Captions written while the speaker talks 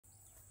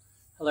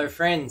Hello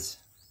friends,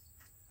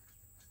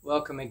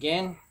 welcome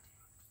again.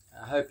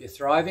 I hope you're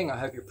thriving. I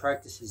hope your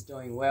practice is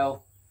doing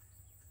well.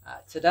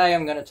 Today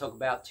I'm going to talk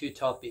about two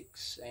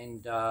topics,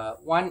 and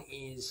one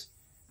is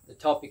the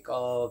topic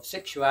of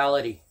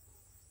sexuality,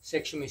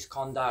 sexual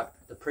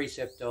misconduct, the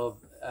precept of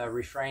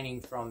refraining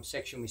from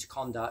sexual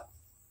misconduct.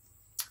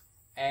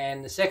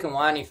 And the second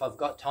one, if I've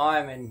got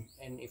time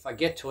and if I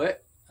get to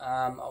it,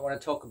 I want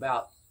to talk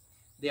about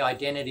the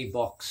identity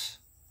box,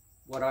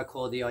 what I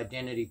call the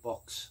identity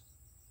box.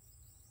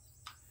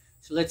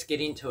 So let's get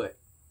into it.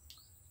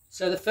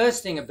 So the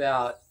first thing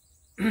about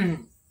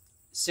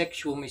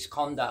sexual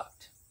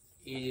misconduct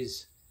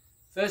is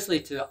firstly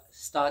to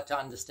start to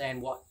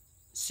understand what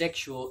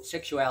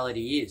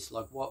sexuality is.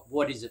 Like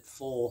what is it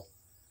for?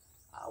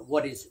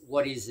 What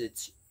is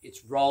its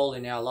role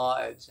in our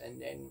lives,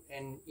 and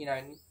you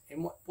know,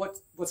 and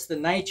what's the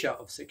nature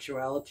of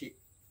sexuality?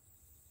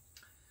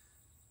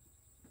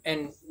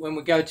 And when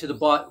we go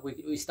to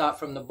we start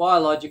from the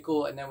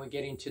biological, and then we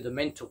get into the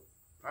mental.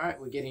 Right,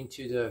 we get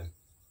into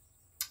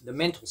the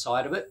mental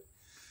side of it,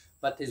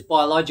 but there's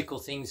biological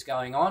things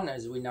going on,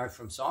 as we know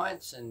from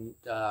science, and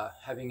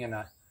having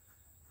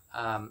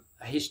a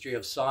history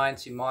of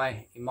science in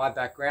my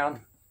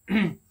background,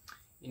 you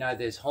know,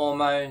 there's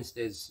hormones,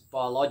 there's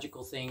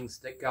biological things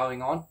that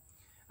going on,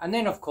 and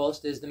then of course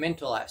there's the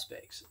mental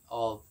aspects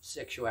of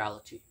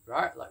sexuality,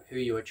 right? Like who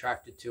you're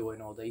attracted to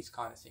and all these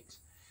kind of things.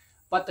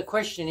 But the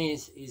question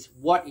is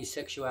what is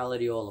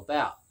sexuality all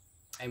about?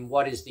 And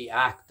what is the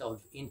act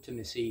of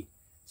intimacy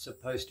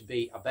supposed to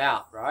be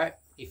about, right?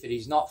 If it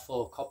is not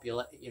for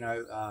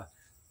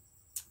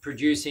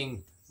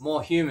producing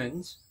more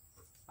humans,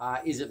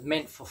 is it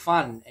meant for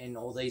fun and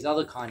all these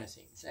other kind of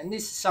things? And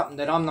this is something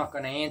that I'm not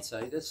going to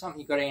answer. There's something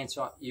you've got to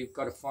answer. You've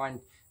got to find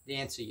the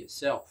answer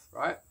yourself,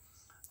 right?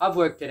 I've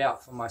worked it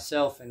out for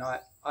myself, and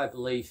I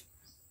believe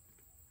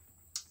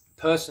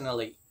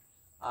personally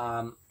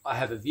I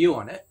have a view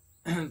on it,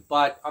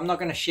 but I'm not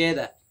going to share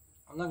that.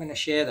 I'm not going to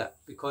share that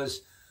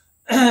because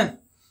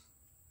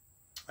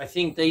I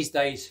think these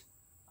days,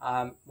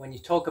 when you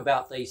talk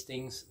about these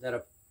things that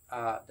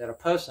are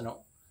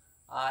personal,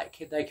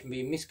 they can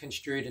be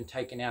misconstrued and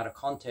taken out of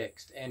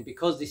context. And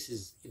because this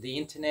is the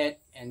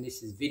internet and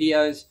this is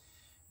videos,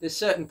 there's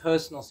certain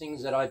personal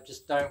things that I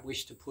just don't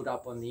wish to put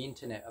up on the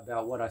internet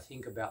about what I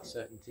think about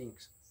certain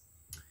things.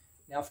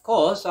 Now, of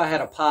course, I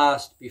had a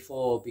past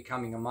before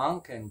becoming a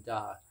monk, and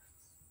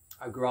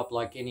I grew up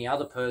like any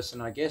other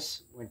person, I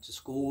guess, went to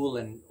school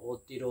and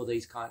did all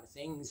these kind of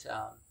things,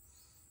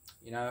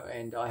 you know,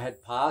 and I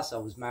had past, I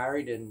was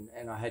married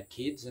and I had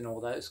kids and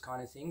all those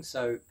kind of things.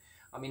 So,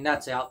 I mean,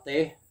 that's out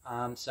there.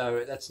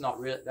 So that's not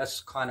really,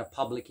 that's kind of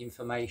public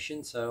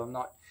information. So I'm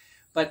not,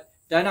 but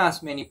don't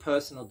ask me any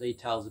personal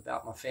details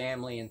about my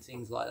family and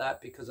things like that,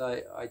 because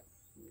I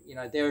you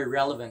know, they're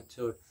irrelevant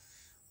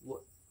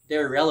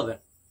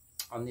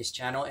on this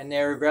channel, and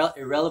they're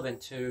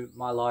irrelevant to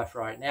my life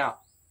right now.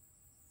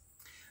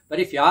 But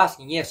if you're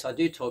asking, yes, I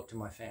do talk to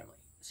my family.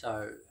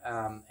 So,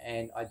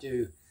 and I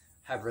do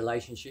have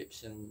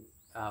relationships and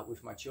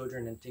with my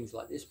children and things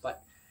like this.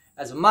 But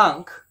as a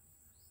monk,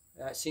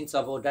 since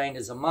I've ordained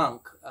as a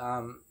monk,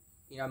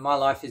 you know, my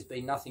life has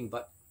been nothing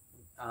but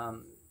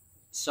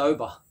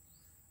sober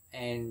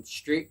and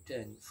strict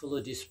and full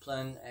of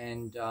discipline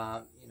and,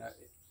 you know,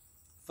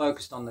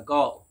 focused on the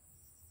goal.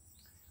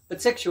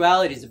 But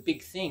sexuality is a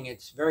big thing.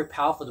 It's very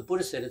powerful. The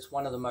Buddha said it's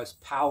one of the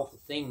most powerful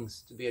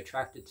things to be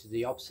attracted to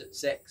the opposite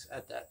sex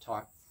at that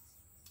time.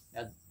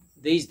 Now,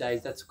 these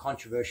days, that's a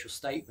controversial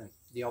statement,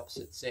 the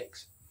opposite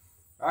sex,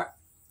 right?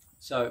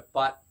 So,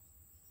 but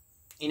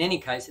in any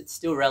case, it's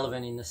still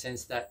relevant in the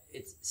sense that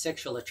it's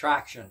sexual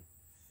attraction,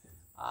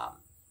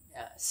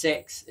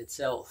 sex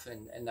itself,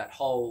 and that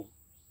whole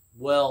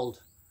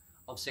world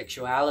of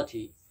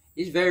sexuality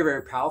is very,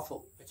 very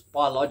powerful. It's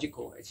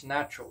biological, it's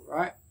natural,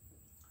 right?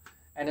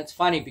 And it's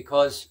funny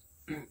because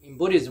in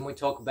Buddhism we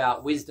talk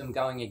about wisdom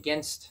going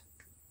against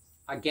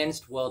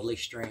worldly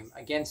stream,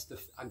 against the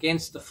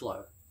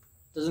flow.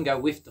 It doesn't go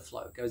with the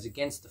flow; it goes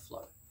against the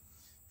flow.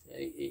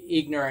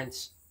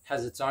 Ignorance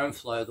has its own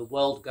flow. The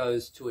world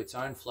goes to its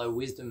own flow.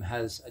 Wisdom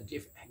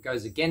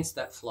goes against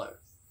that flow.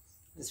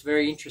 It's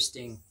very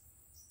interesting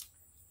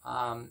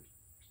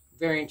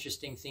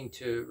thing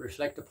to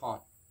reflect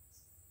upon.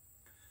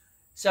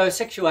 So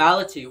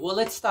sexuality. Well,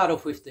 let's start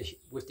off with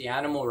the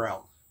animal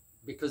realm,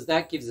 because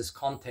that gives us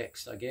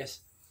context, I guess.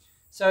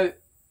 So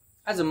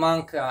as a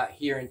monk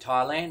here in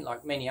Thailand,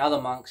 like many other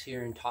monks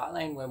here in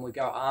Thailand, when we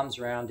go arms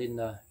round in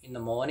the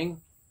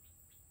morning,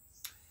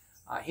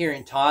 here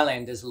in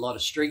Thailand there's a lot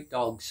of street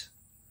dogs,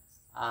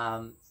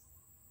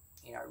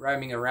 you know,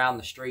 roaming around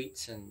the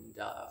streets, and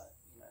you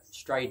know,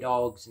 stray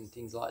dogs and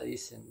things like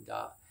this. And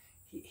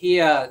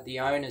here the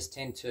owners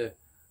tend to,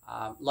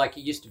 like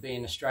it used to be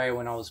in Australia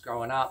when I was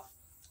growing up,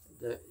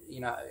 you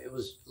know, it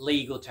was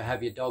legal to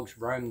have your dogs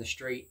roam the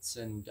streets,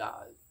 and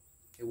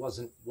it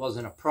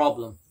wasn't a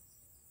problem.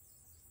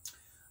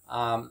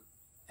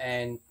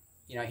 And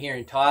you know, here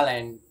in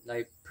Thailand,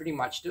 they pretty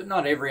much do.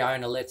 Not every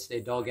owner lets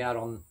their dog out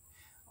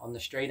on the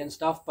street and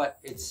stuff, but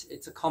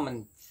it's a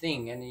common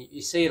thing, and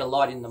you see it a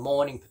lot in the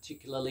morning,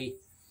 particularly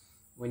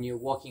when you're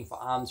walking for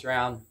alms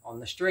round on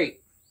the street.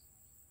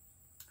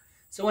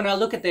 So when I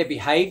look at their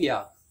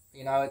behavior,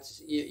 you know,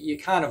 you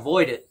can't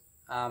avoid it.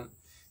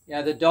 You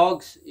know, the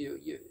dogs,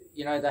 you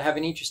know, they have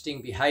an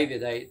interesting behavior.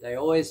 They're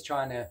always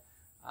trying to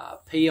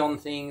pee on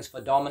things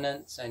for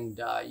dominance,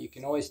 and you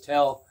can always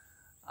tell,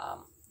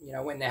 you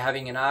know, when they're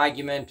having an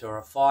argument or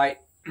a fight,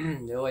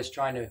 they're always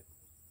trying to,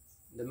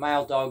 the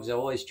male dogs are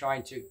always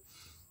trying to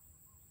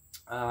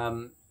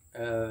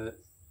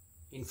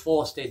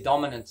enforce their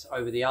dominance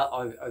over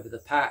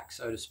the pack,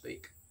 so to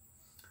speak.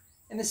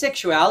 And the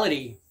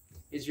sexuality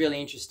is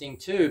really interesting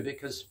too,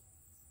 because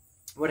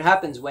what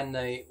happens when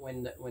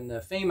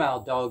the female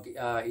dog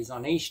is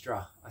on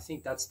estrus, I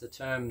think that's the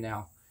term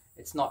now.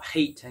 It's not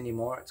heat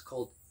anymore. It's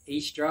called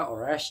estrus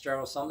or astra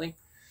or something.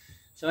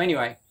 So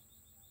anyway,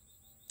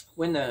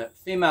 when the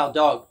female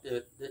dog,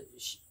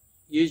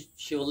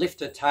 she'll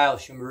lift her tail.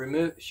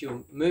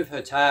 She'll move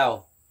her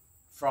tail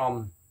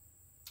from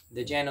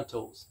the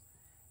genitals,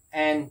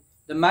 and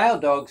the male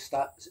dogs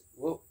start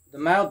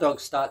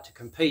to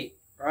compete,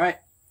 right?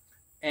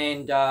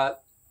 And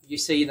you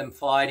see them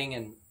fighting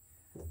and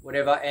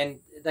whatever, and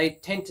they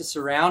tend to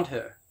surround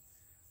her,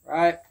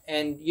 right?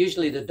 And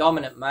usually the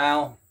dominant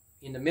male,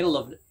 in the middle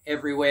of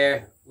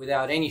everywhere,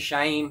 without any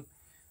shame,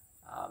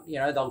 you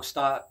know, they'll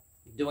start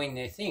doing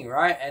their thing,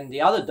 right? And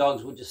the other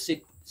dogs will just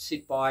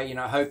sit by, you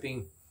know,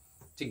 hoping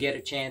to get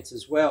a chance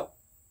as well.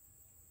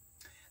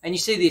 And you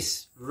see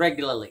this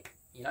regularly,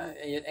 you know,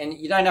 and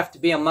you don't have to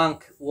be a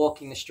monk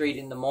walking the street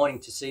in the morning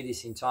to see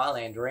this in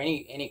Thailand or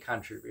any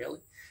country, really.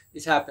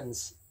 This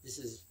happens, this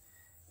is,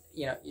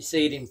 you know, you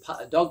see it in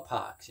dog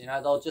parks, you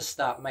know, they'll just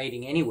start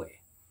mating anywhere.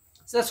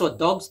 So that's what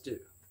dogs do.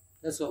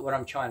 That's what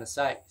I'm trying to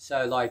say.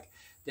 So like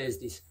there's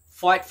this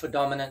fight for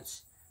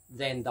dominance,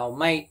 then they'll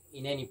mate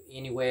in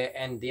anywhere,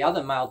 and the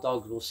other male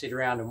dogs will sit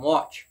around and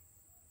watch,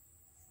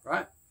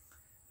 right?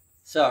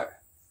 So,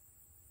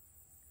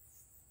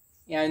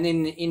 you know, and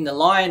then in the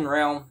lion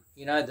realm,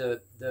 you know,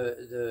 the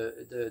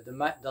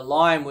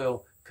lion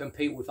will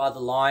compete with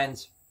other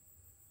lions,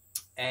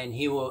 and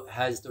he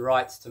has the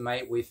rights to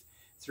mate with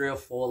 3 or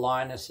 4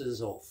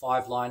 lionesses or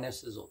 5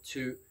 lionesses or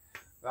 2,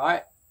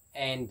 right?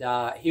 And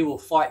he will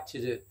fight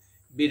to the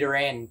bitter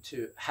end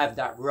to have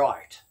that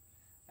right,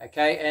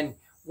 okay? And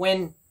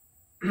when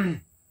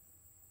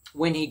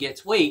he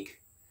gets weak,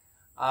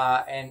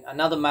 and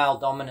another male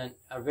dominant,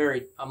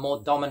 a more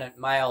dominant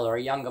male or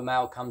a younger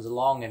male comes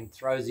along and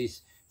throws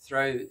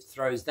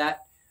that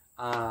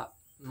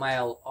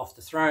male off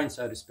the throne,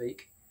 so to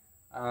speak.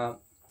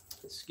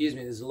 Excuse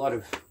me, there's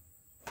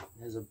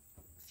a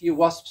few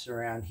wasps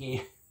around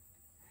here,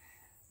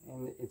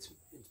 and it's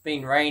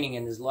been raining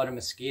and there's a lot of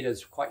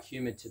mosquitoes. Quite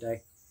humid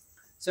today.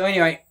 So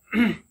anyway,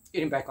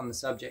 getting back on the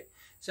subject.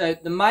 So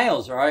the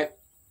males, right?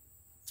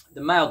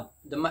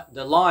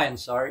 The lion,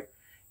 sorry.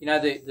 You know,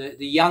 the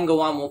younger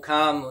one will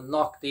come and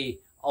knock the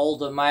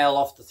older male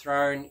off the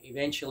throne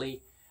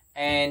eventually,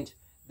 and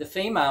the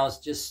females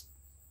just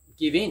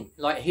give in.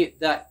 Like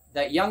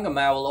that younger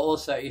male will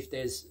also, if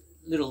there's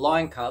little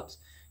lion cubs,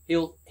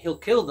 he'll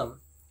kill them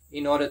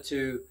in order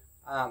to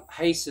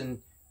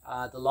hasten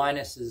the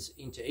lionesses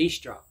into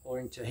estrus or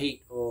into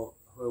heat, or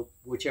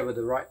whichever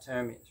the right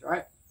term is,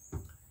 right?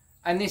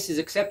 And this is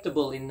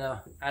acceptable in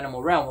the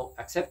animal realm. Well,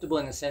 acceptable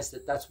in the sense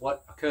that that's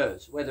what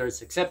occurs. Whether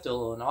it's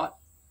acceptable or not,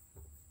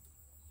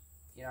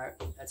 you know,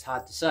 that's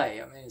hard to say.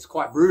 I mean, it's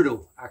quite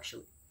brutal,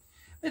 actually.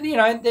 But, you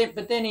know,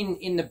 but then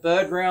in the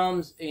bird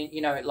realms,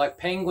 you know, like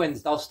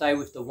penguins, they'll stay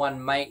with the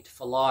one mate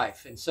for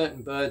life. And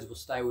certain birds will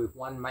stay with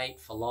one mate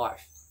for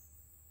life.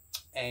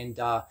 And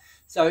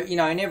so, you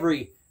know, in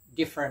every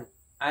different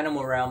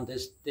animal realm,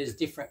 there's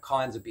different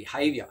kinds of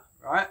behavior,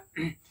 right?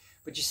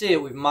 But you see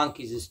it with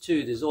monkeys as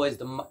too. There's always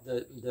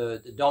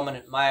the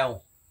dominant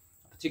male,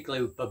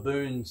 particularly with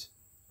baboons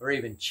or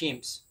even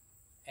chimps.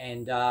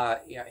 And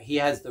you know, he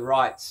has the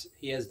rights.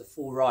 He has the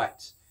full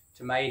rights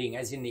to mating,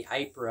 as in the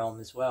ape realm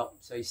as well.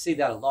 So you see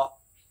that a lot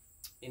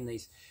in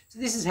these. So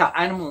this is how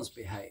animals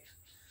behave.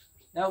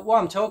 Now, what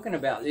I'm talking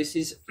about this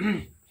is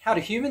how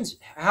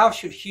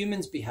should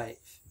humans behave?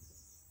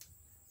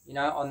 You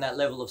know, on that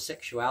level of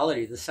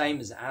sexuality, the same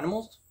as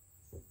animals.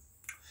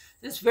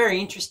 It's very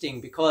interesting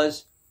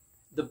because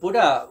the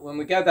Buddha, when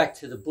we go back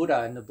to the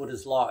Buddha and the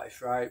Buddha's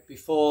life, right,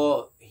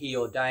 before he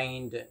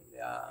ordained, and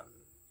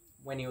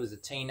when he was a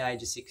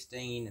teenager,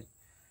 16, and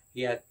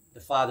the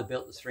father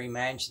built the 3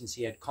 mansions.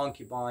 He had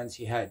concubines.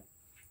 He had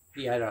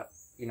a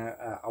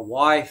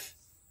wife,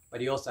 but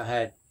he also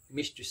had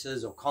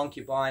mistresses or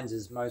concubines,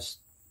 as most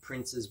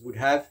princes would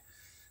have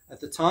at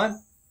the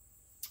time.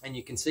 And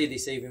you can see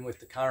this even with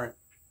the current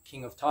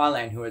king of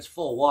Thailand, who has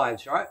 4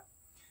 wives, right?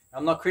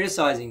 I'm not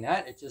criticizing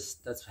that.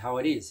 That's how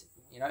it is,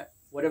 you know.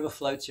 Whatever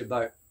floats your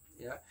boat,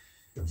 you know.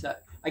 So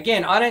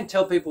again, I don't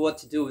tell people what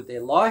to do with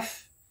their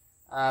life.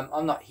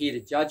 I'm not here to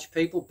judge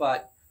people,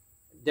 but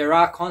there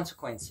are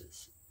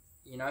consequences,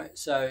 you know.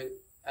 So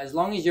as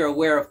long as you're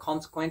aware of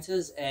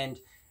consequences, and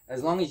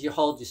as long as you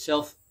hold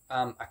yourself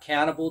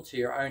accountable to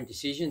your own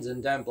decisions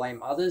and don't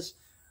blame others,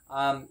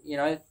 you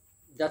know,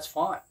 that's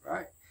fine,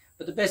 right?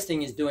 But the best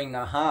thing is doing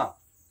no harm,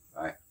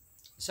 right?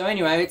 So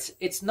anyway,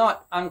 it's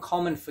not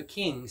uncommon for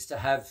kings to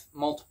have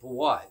multiple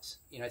wives,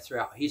 you know,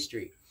 throughout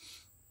history,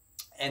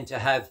 and to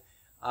have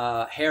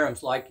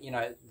harems, like, you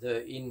know,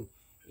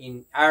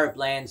 in Arab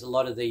lands, a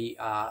lot of the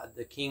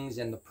kings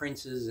and the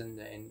princes and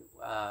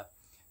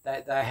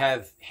they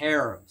have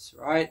harems,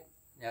 right?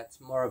 That's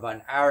more of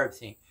an Arab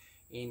thing.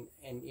 And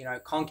you know,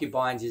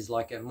 concubines is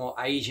like a more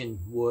Asian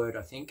word,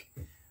 I think.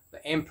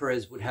 But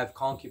emperors would have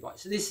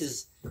concubines. So this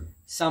is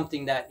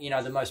something that, you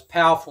know, the most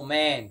powerful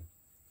man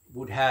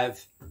would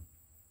have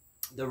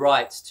the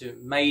rights to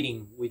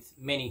mating with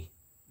many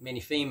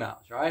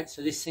females, right?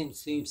 So this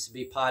seems to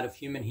be part of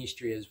human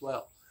history as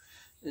well.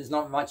 There's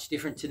not much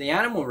different to the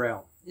animal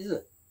realm, is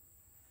it?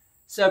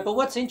 So, but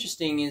what's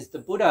interesting is the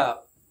Buddha,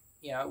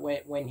 you know,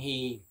 when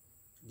he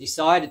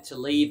decided to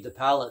leave the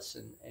palace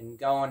and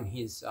go on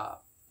his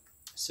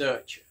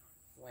search,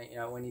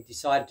 when he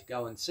decided to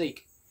go and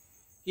seek,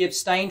 he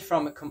abstained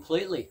from it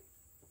completely.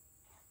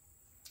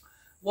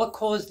 What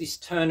caused this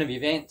turn of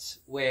events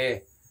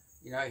where,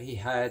 you know, he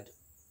had,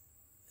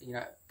 you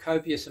know,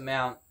 copious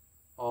amount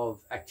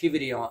of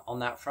activity on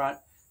that front,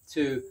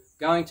 to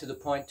going to the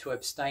point to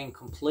abstain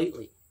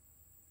completely?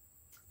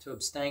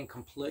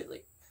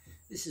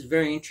 This is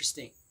very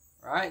interesting,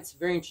 right? It's a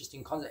very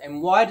interesting concept.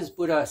 And why does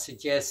Buddha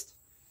suggest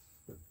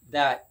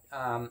that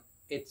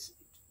it's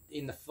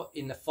in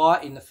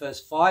the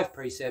first 5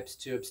 precepts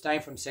to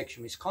abstain from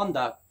sexual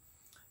misconduct,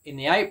 in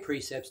the 8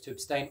 precepts to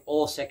abstain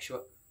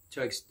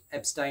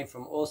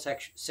from all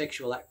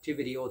sexual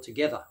activity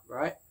altogether,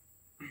 right?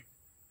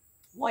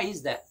 Why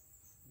is that,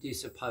 do you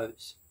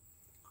suppose?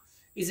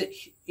 Is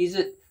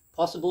it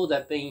possible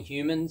that, being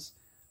humans,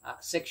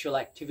 sexual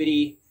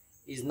activity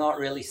is not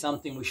really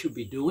something we should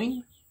be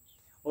doing?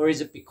 Or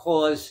is it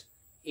because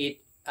it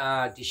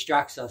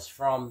distracts us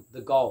from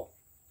the goal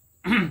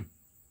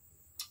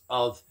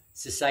of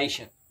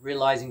cessation,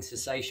 realizing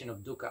cessation of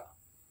dukkha?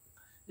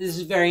 This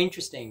is very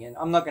interesting, and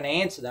I'm not going to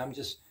answer that. I'm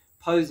just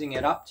posing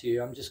it up to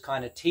you. I'm just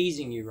kind of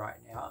teasing you right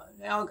now.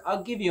 Now,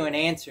 I'll give you an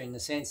answer in the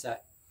sense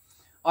that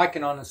I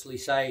can honestly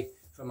say,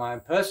 from my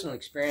own personal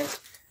experience,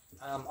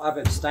 I've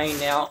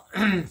abstained now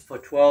for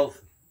 12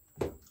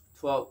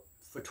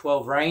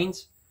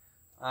 reigns.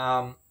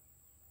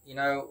 You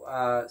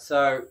know,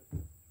 so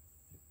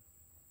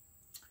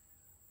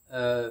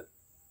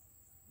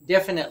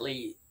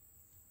definitely,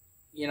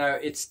 you know,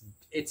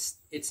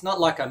 it's not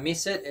like I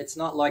miss it. It's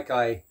not like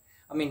I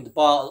mean,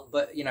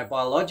 but you know,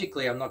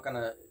 biologically, I'm not going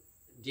to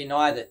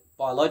deny that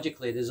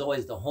biologically there's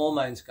always the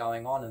hormones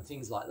going on and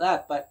things like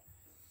that. But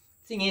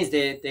the thing is,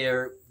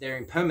 they're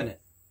impermanent,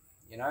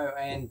 you know,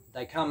 and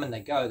they come and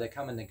they go. They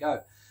come and they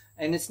go,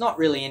 and it's not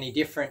really any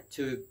different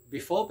to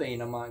before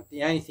being a monk.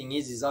 The only thing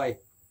is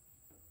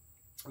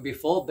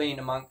before being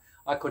a monk,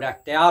 I could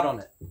act out on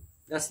it.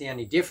 That's the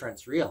only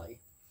difference, really.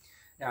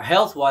 Now,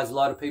 health-wise, a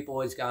lot of people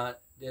always go,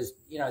 there's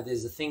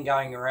a thing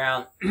going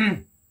around,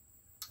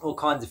 all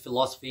kinds of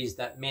philosophies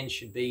that men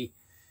should be,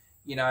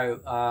 you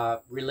know,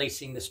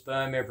 releasing the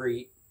sperm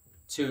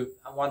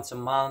once a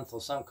month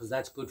or something, because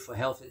that's good for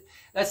health.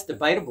 That's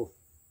debatable.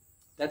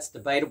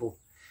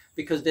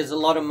 Because there's a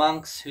lot of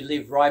monks who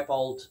live ripe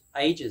old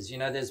ages. You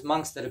know, there's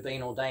monks that have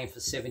been ordained for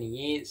 70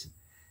 years,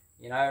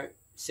 you know,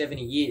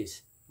 70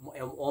 years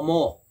or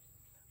more,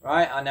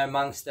 right? I know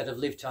monks that have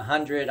lived to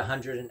 100,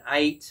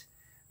 108,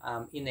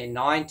 in their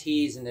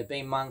 90s, and they've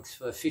been monks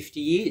for 50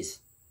 years,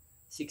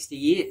 60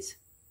 years.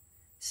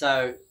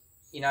 So,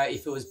 you know,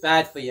 if it was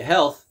bad for your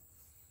health,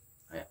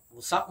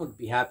 well, something would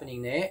be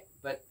happening there.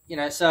 But, you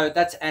know, so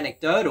that's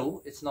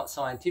anecdotal. It's not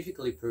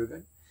scientifically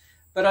proven.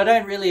 But I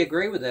don't really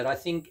agree with it. I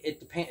think it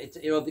depends.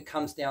 It all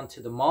comes down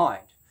to the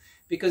mind.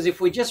 Because if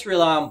we just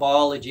rely on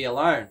biology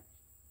alone,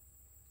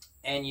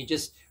 and you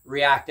just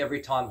react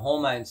every time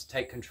hormones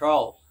take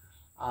control,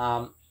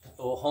 or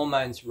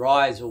hormones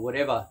rise or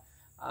whatever,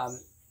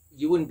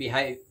 you wouldn't be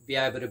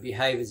able to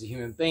behave as a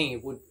human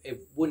being. It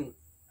wouldn't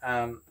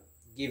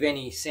give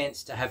any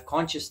sense to have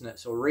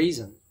consciousness or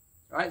reason,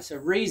 right? So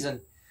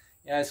reason,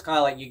 you know, it's kind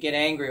of like you get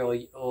angry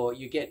or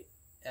you get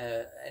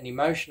an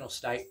emotional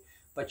state,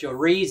 but your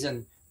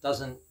reason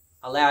doesn't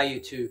allow you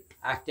to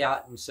act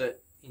out in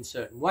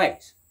certain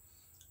ways,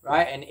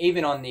 right? And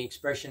even on the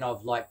expression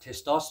of like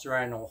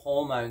testosterone or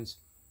hormones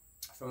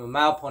from a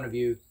male point of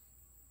view,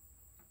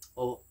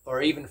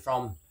 or even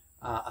from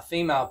a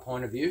female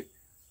point of view,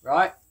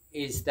 right,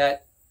 is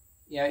that,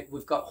 you know,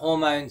 we've got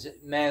hormones.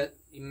 Men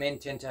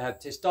tend to have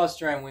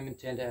testosterone, women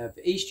tend to have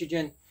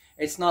estrogen.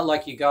 It's not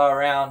like you go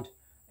around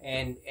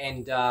and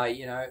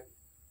you know,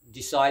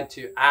 decide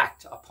to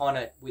act upon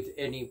it with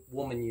any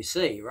woman you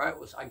see, right?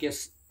 I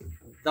guess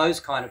those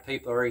kind of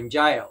people are in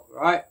jail,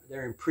 right?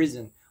 They're in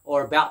prison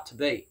or about to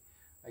be,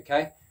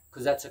 okay?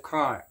 Because that's a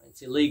crime.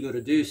 It's illegal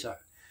to do so.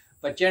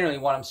 But generally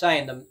what I'm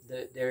saying,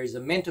 there is a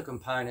mental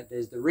component,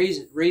 there's the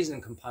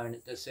reason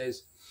component that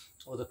says,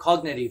 or the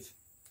cognitive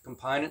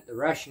component, the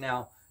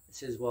rationale that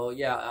says, well,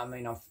 yeah, I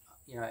mean,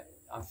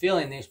 I'm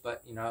feeling this,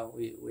 but you know,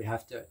 we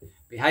have to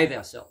behave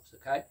ourselves.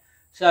 Okay,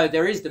 so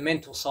there is the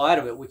mental side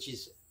of it, which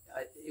is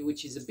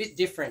a bit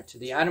different to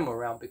the animal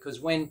realm, because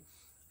when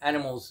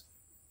animals,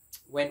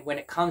 when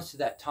it comes to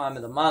that time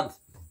of the month,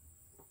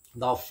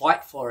 they'll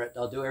fight for it.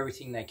 They'll do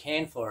everything they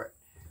can for it.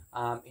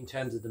 In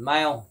terms of the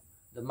male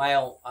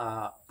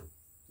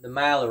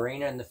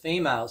arena, and the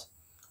females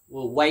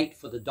will wait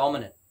for the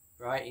dominant,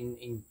 right?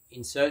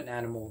 In certain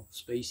animal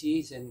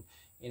species, and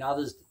in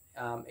others,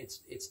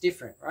 it's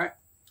different, right?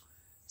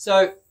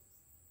 So,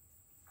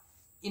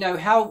 you know,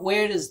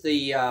 where does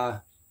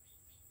the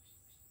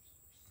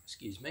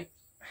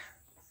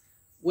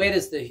where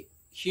does the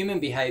human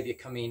behavior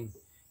come in?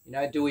 You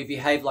know, do we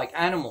behave like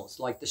animals,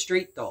 like the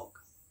street dog?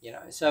 You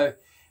know, so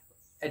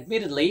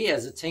admittedly,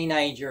 as a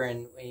teenager,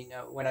 and you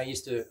know, when I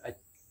used to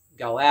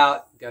go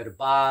out, go to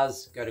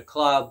bars, go to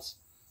clubs,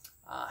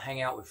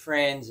 hang out with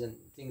friends and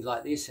things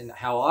like this, and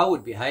how I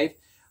would behave,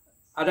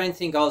 I don't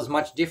think I was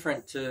much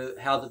different to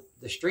how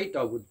the street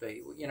dog would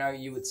be. You know,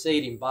 you would see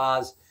it in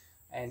bars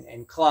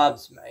and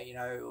clubs. You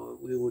know,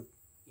 we would,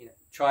 you know,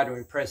 try to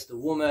impress the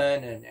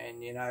woman,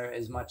 and you know,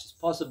 as much as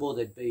possible,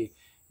 there'd be,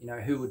 you know,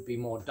 who would be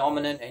more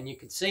dominant, and you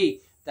could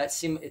see that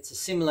it's a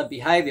similar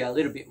behavior, a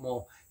little bit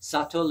more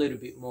subtle, a little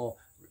bit more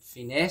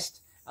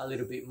finessed, a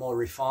little bit more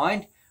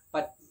refined,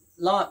 but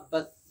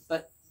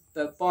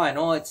by and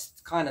all, it's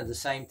kind of the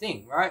same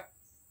thing, right?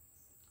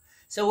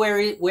 So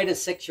where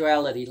does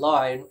sexuality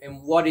lie,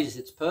 and what is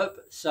its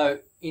purpose? So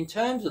in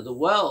terms of the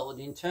world,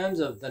 in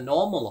terms of the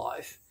normal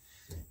life,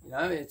 you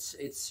know,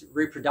 it's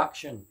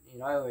reproduction. You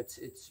know,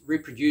 it's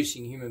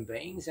reproducing human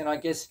beings, and I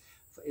guess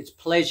it's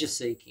pleasure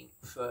seeking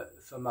for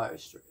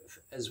most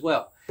as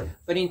well.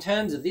 But in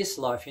terms of this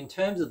life, in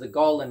terms of the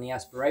goal and the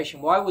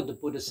aspiration, why would the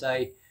Buddha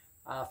say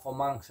for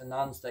monks and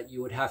nuns that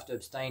you would have to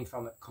abstain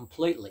from it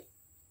completely?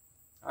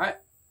 All right.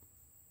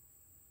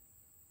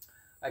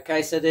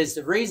 Okay, so there's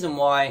the reason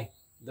why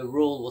the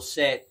rule was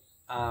set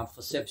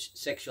for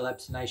sexual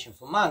abstination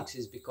for monks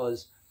is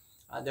because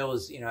there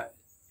was, you know,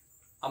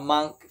 a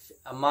monk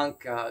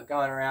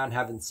going around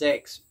having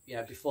sex, you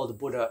know, before the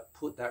Buddha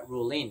put that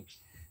rule in.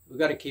 We've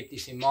got to keep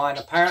this in mind.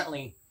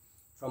 Apparently,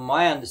 from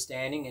my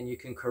understanding, and you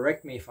can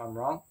correct me if I'm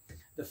wrong,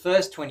 the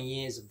first 20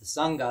 years of the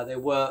Sangha,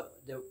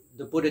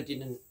 the Buddha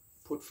didn't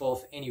put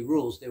forth any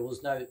rules. There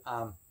was no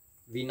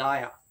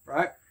Vinaya,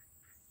 right?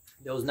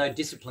 There was no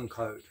discipline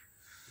code.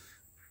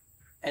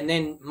 And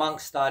then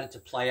monks started to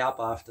play up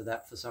after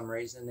that for some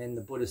reason. And then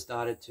the Buddha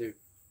started to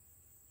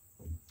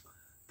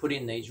put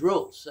in these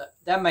rules. So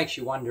that makes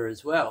you wonder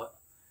as well.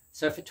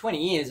 So for 20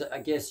 years, I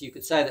guess you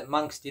could say that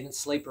monks didn't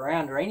sleep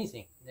around or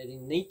anything. They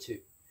didn't need to.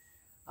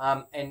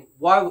 And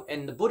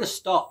the Buddha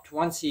stopped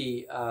once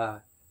he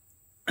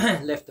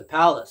left the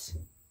palace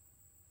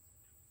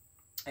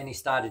and he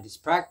started his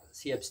practice.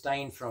 He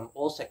abstained from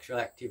all sexual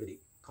activity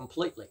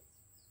completely,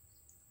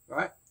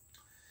 right?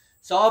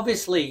 So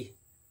obviously,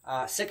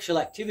 sexual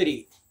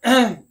activity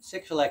has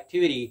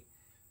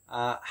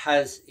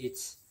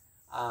its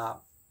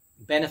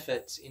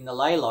benefits in the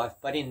lay life,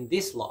 but in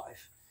this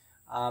life,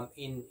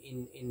 in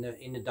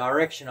the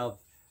direction of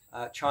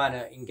trying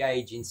to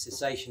engage in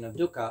cessation of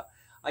dukkha,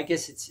 I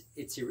guess it's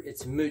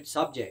a moot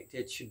subject.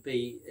 It should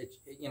be,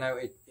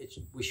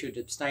 we should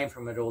abstain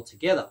from it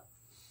altogether.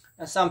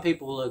 Now, some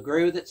people will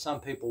agree with it,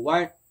 some people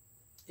won't.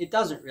 It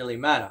doesn't really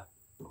matter.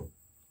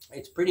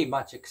 It's pretty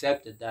much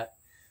accepted that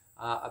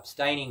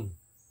abstaining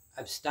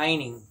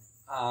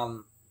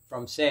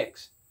from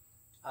sex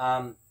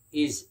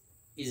is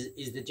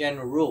the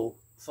general rule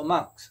for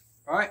monks,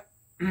 right,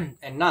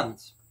 and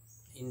nuns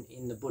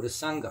in the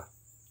Buddhist Sangha.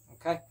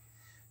 Okay,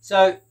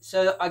 so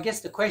I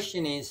guess the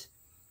question is,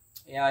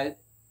 you know,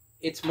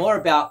 it's more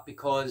about,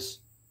 because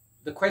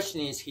the question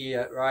is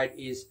here, right,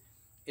 is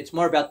it's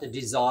more about the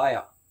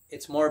desire.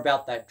 It's more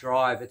about that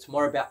drive. It's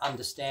more about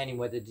understanding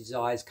where the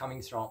desire is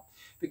coming from.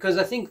 Because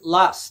I think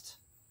lust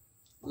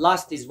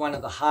is one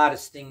of the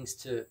hardest things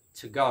to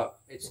go.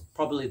 It's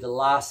probably the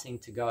last thing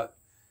to go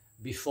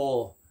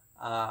before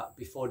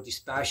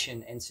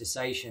dispassion and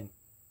cessation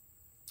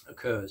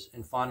occurs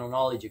and final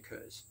knowledge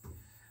occurs.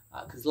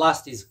 Because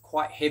lust is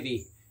quite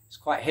heavy. It's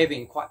quite heavy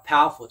and quite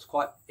powerful. It's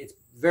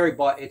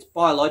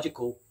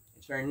biological.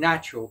 It's very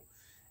natural,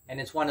 and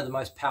it's one of the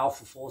most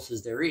powerful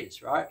forces there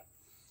is, right?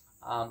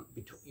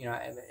 You know,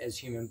 as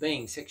human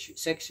beings,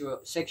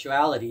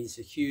 sexuality is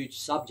a huge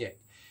subject,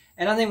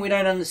 and I think we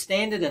don't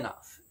understand it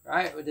enough,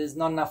 right? There's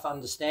not enough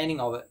understanding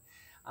of it.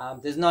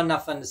 There's not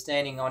enough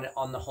understanding on it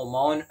on the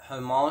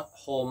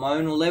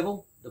hormonal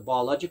level, the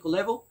biological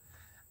level,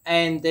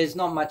 and there's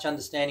not much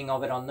understanding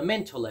of it on the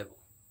mental level,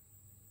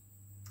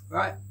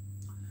 right?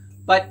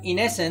 But in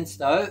essence,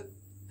 though,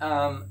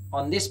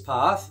 on this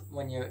path,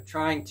 when you're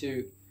trying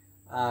to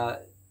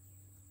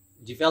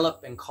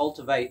develop and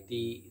cultivate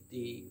the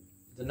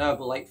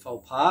Noble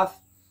Eightfold Path,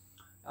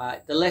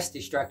 the less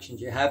distractions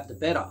you have, the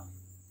better,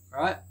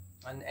 right?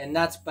 And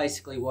that's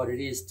basically what it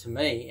is to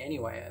me,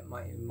 anyway,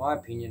 in my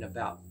opinion,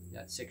 about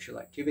that sexual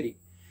activity.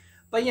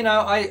 But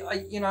I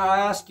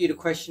ask you to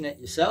question it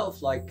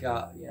yourself. Like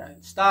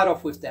start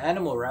off with the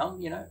animal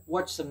realm.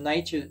 Watch some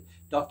nature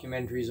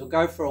documentaries or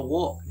go for a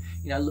walk.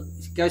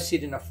 Go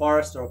sit in a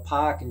forest or a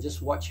park and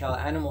just watch how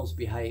animals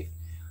behave,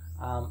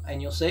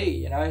 and you'll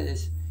see.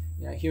 There's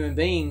human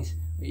beings.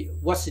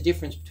 What's the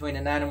difference between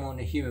an animal and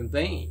a human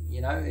being?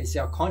 It's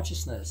our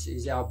consciousness,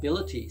 is our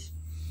abilities.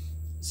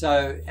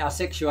 So our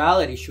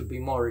sexuality should be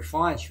more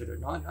refined, should it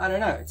not? I don't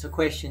know. It's a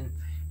question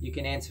you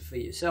can answer for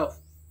yourself.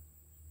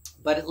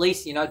 But at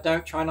least,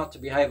 don't try not to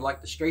behave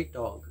like the street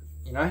dog,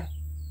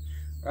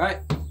 right?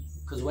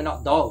 Because we're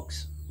not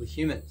dogs, we're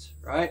humans,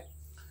 right?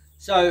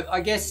 So I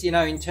guess,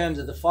 in terms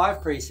of the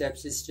 5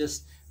 precepts, it's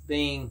just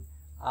being,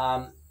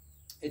 like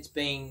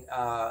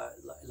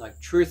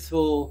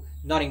truthful,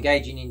 not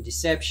engaging in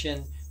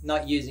deception,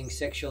 not using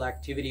sexual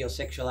activity or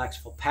sexual acts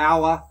for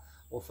power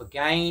or for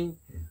gain.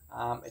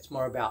 It's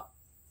more about,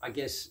 I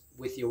guess,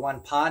 with your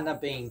one partner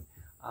being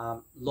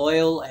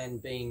loyal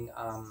and being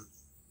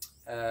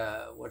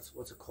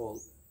what's it called?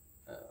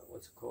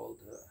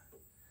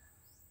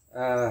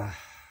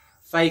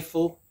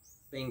 Faithful,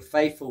 being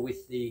faithful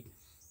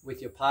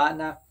with your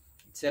partner,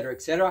 etc.,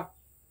 etc.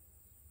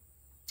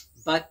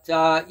 But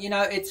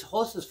it's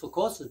horses for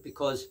courses,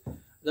 because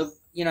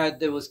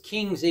there was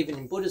kings even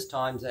in Buddha's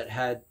times that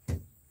had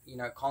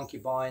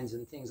concubines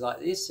and things like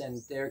this,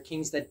 and there are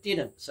kings that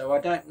didn't. So I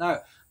don't know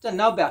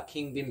about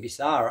King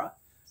Bimbisara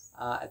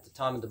at the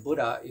time of the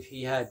Buddha, if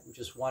he had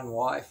just one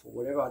wife or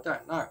whatever. I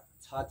don't know.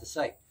 It's hard to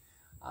say.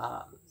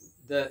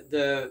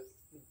 The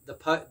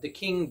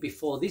king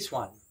before this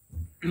one,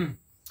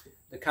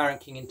 the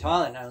current king in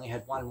Thailand, only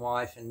had one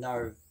wife and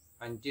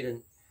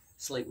didn't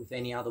sleep with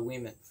any other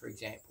women, for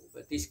example.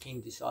 But this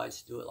king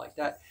decides to do it like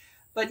that.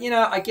 But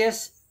I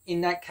guess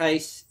in that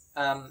case,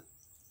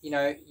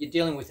 you're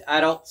dealing with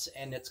adults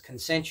and it's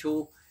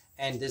consensual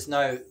and there's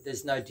no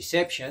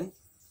deception.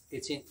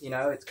 It's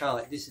it's kind of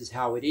like, this is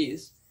how it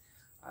is,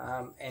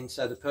 and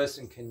so the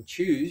person can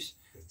choose.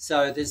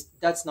 So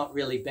that's not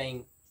really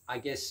being, I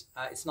guess,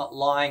 it's not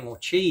lying or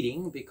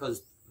cheating,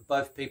 because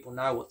both people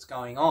know what's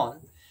going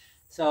on.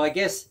 So I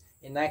guess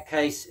in that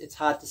case, it's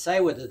hard to say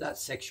whether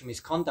that's sexual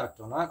misconduct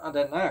or not. I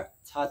don't know.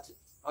 It's hard to,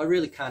 I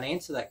really can't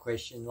answer that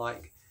question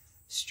like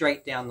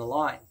straight down the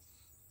line,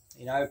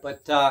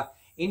 but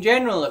in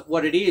general,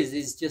 what it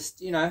is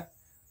just,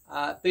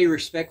 be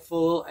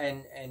respectful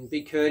and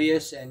be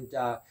courteous and,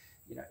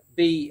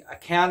 be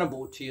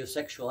accountable to your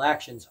sexual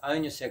actions,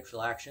 own your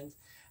sexual actions,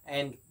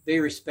 and be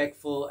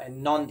respectful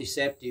and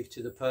non-deceptive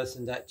to the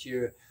person that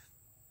you're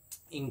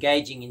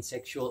engaging in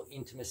sexual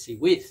intimacy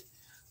with,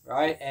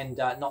 right? And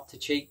not to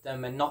cheat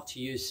them, and not to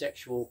use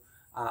sexual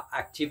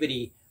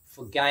activity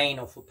for gain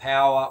or for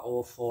power,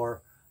 or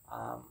for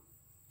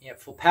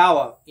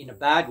power in a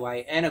bad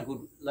way and a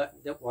good,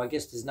 well, I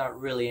guess there's not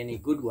really any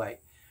good way,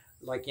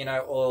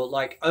 or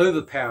like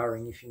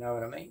overpowering, if you know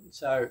what I mean.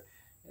 So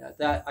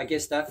that, I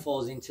guess that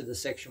falls into the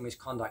sexual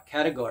misconduct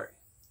category,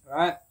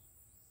 right?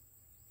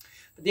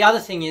 But the other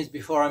thing is,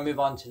 before I move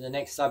on to the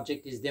next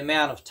subject, is the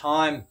amount of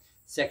time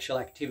sexual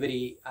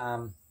activity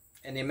and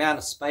the amount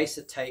of space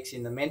it takes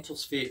in the mental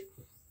sphere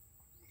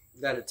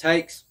that it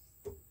takes.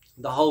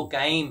 The whole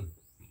game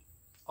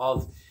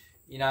of,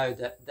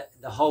 the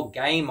whole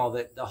game of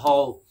it, the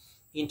whole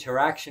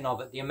interaction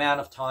of it, the amount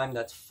of time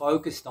that's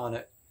focused on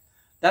it.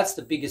 That's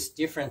the biggest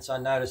difference I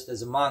noticed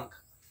as a monk,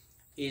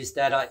 is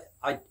that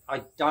I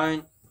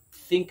don't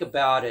think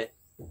about it.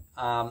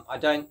 I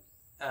don't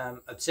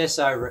obsess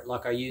over it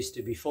like I used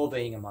to before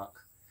being a monk,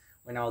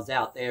 when I was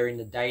out there in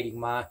the dating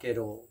market,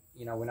 or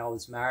when I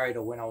was married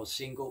or when I was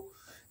single.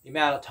 The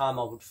amount of time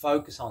I would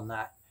focus on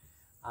that,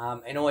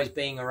 and always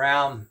being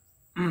around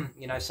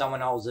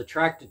someone I was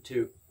attracted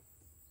to,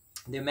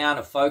 the amount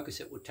of focus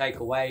it would take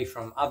away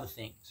from other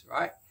things,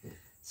 right?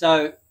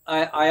 So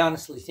I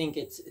honestly think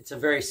it's a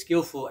very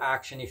skillful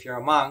action if you're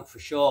a monk, for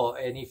sure.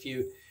 And if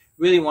you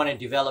really want to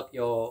develop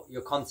your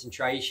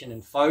concentration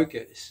and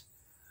focus,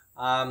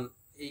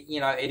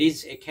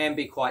 it can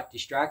be quite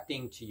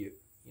distracting to you.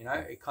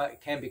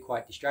 It can be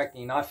quite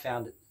distracting. And I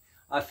found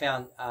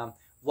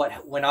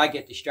when I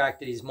get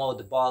distracted is more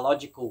the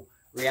biological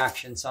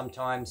reaction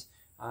sometimes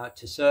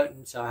to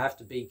certain. So I have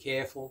to be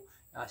careful.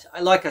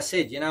 Like I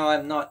said,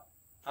 I'm not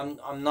an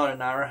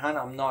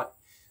arahant.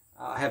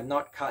 I have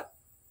not cut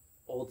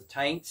all the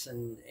taints,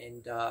 and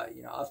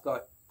I've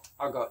got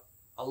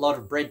a lot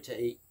of bread to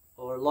eat,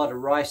 or a lot of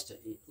rice to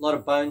eat, a lot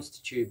of bones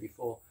to chew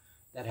before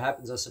that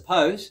happens, I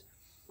suppose.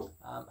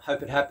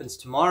 Hope it happens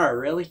tomorrow,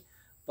 really,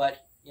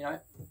 but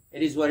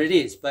it is what it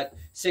is. But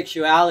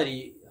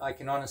sexuality, I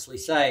can honestly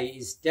say,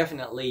 is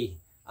definitely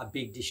a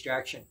big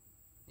distraction,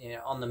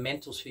 on the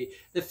mental sphere.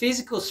 The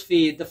physical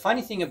sphere, the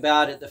funny thing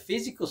about it, the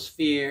physical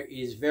sphere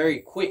is very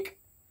quick.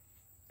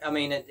 I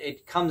mean,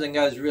 it comes and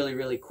goes really,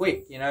 really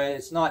quick.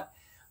 It's not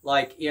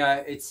like,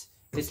 it's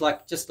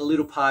like just a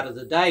little part of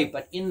the day.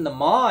 But in the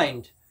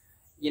mind,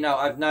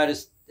 I've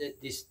noticed that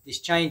this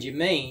change in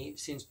me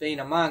since being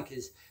a monk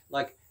is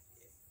like,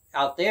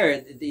 out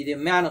there, the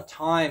amount of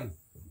time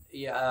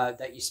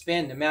that you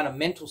spend, the amount of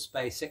mental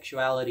space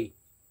sexuality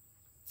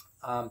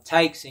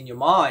takes in your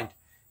mind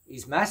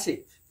is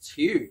massive. It's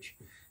huge.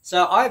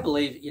 So I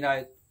believe,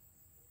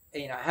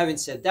 having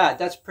said that,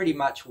 that's pretty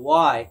much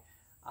why,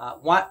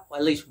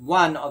 at least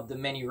one of the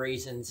many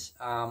reasons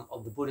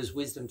of the Buddha's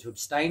wisdom to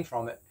abstain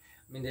from it.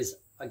 I mean, there's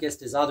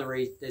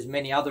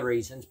many other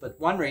reasons, but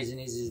one reason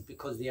is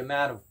because the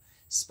amount of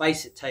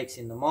space it takes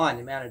in the mind,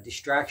 the amount of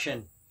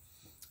distraction,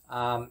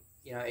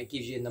 it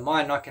gives you in the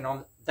mind. I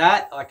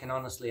can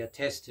honestly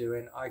attest to,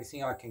 and I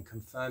think I can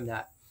confirm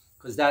that,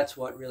 because that's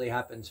what really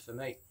happens for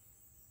me.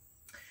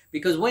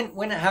 Because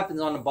when it happens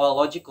on a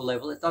biological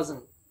level, it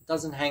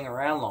doesn't hang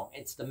around long.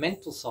 It's the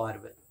mental side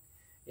of it.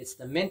 It's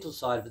the mental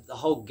side of it. The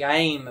whole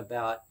game,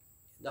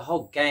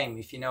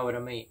 if you know what I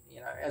mean.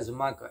 As a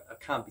monk, I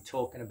can't be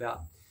talking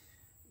about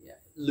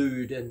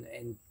lewd and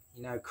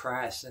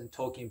crass and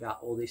talking about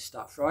all this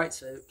stuff, right?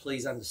 So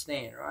please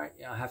understand, right?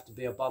 I have to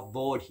be above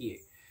board here.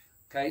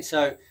 Okay,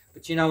 so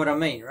but you know what I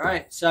mean,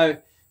 right? So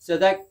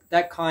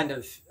that kind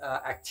of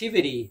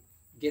activity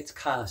gets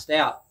cast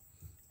out,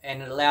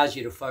 and it allows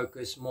you to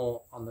focus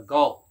more on the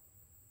goal,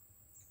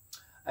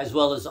 as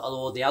well as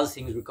all the other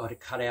things we've got to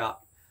cut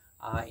out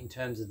in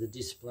terms of the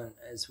discipline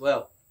as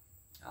well.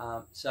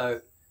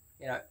 So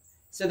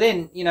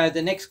then,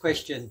 the next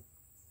question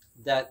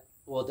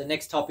the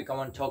next topic I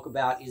want to talk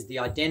about is the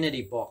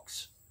identity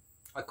box.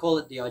 I call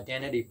it the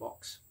identity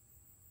box.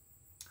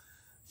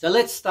 So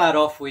let's start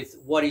off with,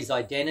 what is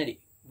identity?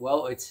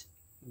 Well, it's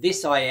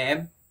this I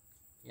am,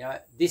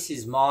 this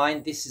is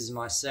mine, this is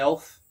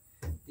myself,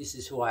 this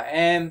is who I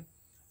am,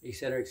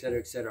 etc., etc.,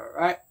 etc.,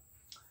 right?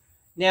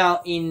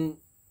 Now, in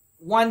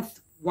one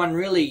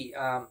really,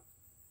 I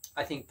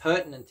think,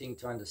 pertinent thing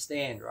to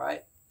understand,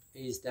 right,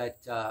 is that,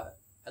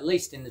 at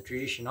least in the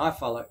tradition I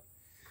follow,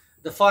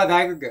 the 5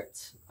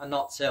 aggregates are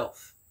not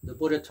self. The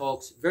Buddha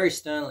talks very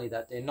sternly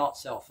that they're not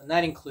self, and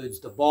that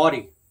includes the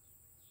body.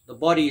 The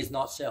body is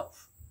not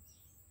self.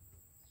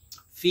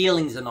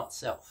 Feelings are not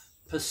self.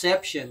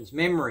 Perceptions,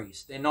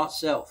 memories, they're not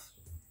self.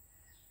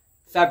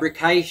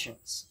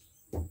 Fabrications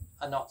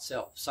are not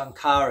self,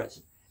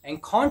 sankharas.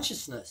 And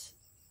consciousness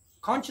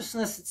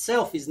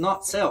itself is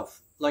not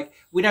self. Like,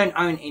 we don't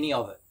own any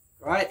of it,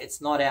 right?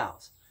 It's not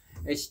ours.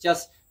 It's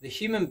just the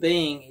human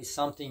being is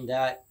something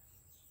that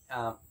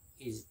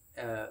is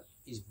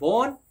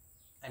born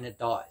and it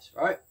dies,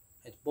 right?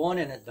 It's born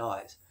and it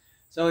dies.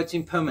 So it's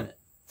impermanent,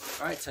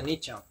 right? It's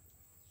anicca.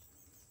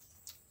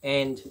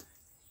 And,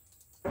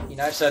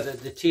 so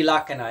the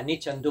tilakana,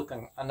 anicca,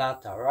 dukkha,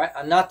 anatta, right?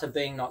 Anatta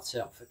being not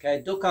self,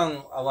 okay?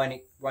 Dukkha I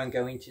won't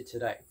go into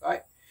today,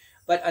 right?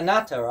 But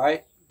anatta,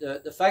 right?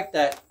 The fact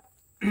that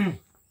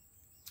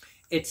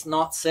it's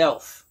not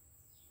self,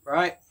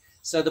 right?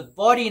 So the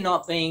body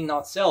not being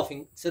not self,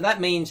 so that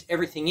means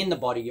everything in the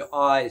body, your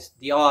eyes,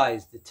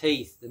 the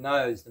teeth, the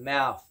nose, the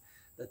mouth,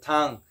 the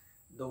tongue,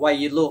 the way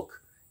you look,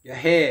 your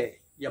hair,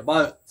 your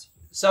bones.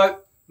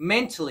 So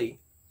mentally,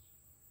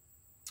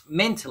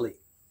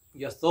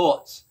 your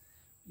thoughts,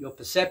 your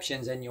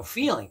perceptions, and your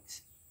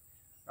feelings,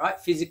 right?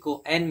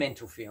 Physical and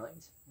mental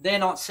feelings, they're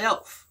not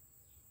self.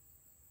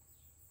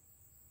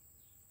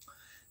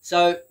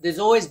 So there's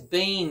always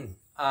been,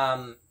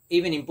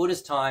 even in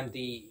Buddha's time,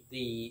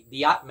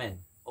 the Atman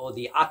or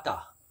the Atta,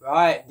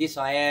 right? This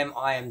I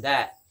am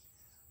that,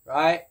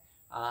 right?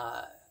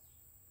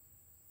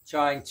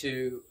 Trying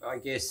to, I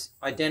guess,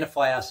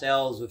 identify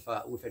ourselves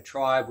with a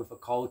tribe, with a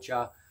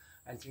culture,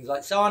 and things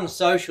like. So on a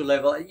social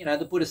level,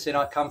 the Buddha said,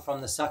 I come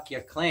from the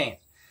Sakya clan.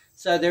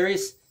 So there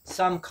is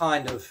some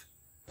kind of,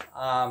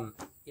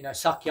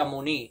 Sakya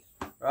Muni,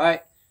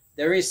 right?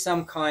 There is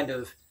some kind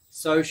of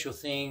social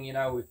thing,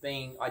 with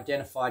being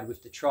identified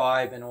with the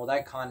tribe and all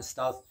that kind of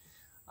stuff.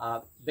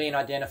 Being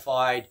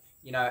identified,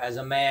 as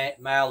a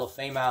male or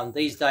female. And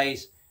these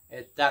days,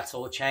 that's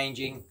all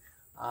changing.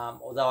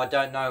 Although I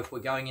don't know if we're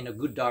going in a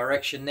good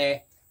direction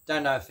there.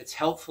 Don't know if it's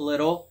helpful at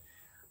all.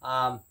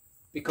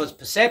 Because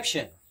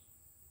perception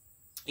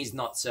is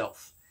not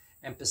self.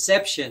 And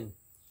perception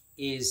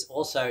is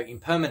also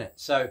impermanent.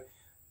 So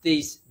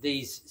these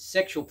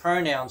sexual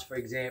pronouns, for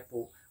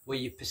example, where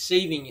you're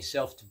perceiving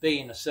yourself to be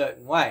in a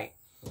certain way,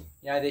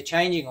 they're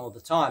changing all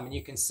the time. And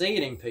you can see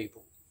it in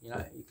people.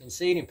 You can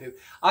see it in people.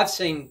 I've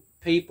seen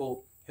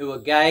people who were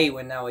gay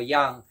when they were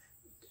young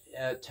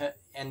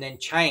and then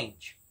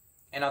change.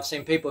 And I've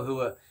seen people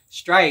who are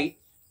straight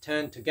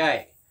turn to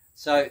gay.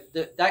 So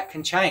that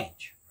can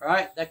change,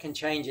 right? That can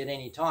change at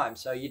any time.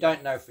 So you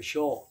don't know for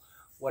sure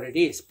what it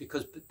is,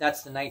 because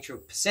that's the nature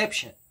of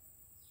perception,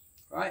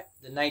 right?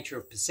 The nature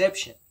of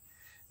perception.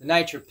 The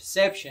nature of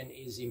perception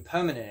is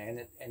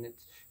impermanent and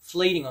it's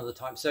fleeting all the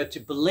time. So to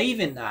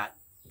believe in that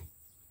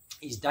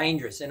is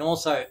dangerous, and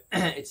also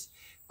it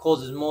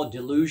causes more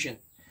delusion.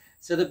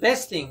 So the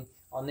best thing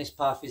on this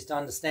path is to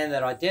understand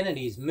that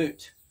identity is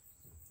moot.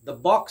 The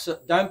box,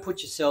 don't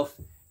put yourself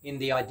in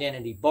the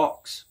identity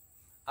box.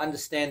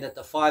 Understand that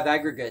the 5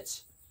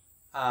 aggregates,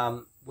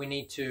 we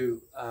need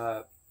to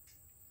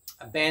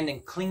abandon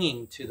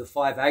clinging to the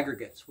 5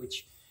 aggregates,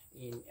 which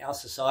in our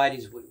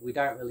societies we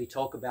don't really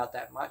talk about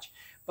that much.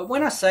 But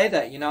when I say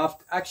that,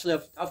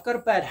 I've got a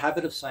bad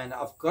habit of saying that.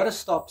 I've got to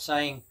stop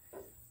saying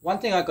one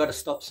thing I got to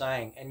stop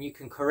saying, and you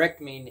can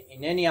correct me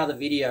in any other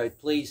video,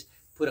 please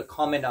put a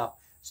comment up.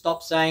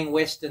 Stop saying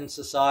Western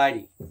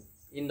society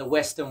in the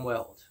Western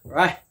world,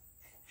 right?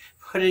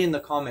 Put it in the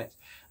comments.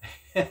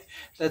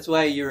 That's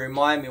why you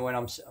remind me when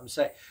I'm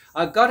saying,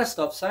 I've got to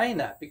stop saying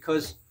that,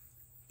 because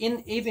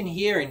even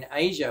here in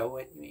Asia,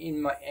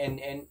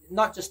 and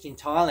not just in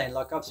Thailand,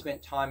 like I've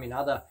spent time in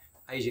other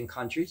Asian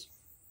countries,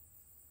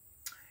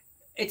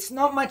 it's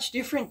not much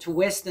different to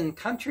Western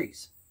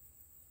countries.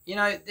 You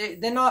know,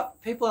 they're not,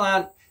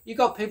 you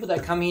got people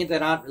that come here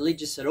that aren't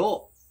religious at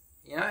all.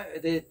 You know,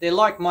 they're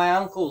like my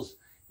uncles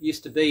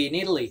used to be in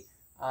Italy.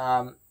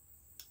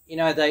 You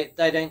know, they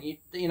don't,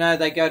 you know,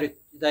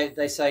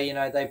 they say, you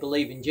know, they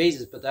believe in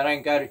Jesus, but they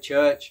don't go to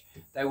church.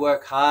 They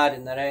work hard,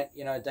 and they don't,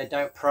 you know, they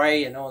don't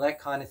pray and all that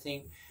kind of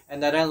thing.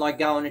 And they don't like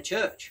going to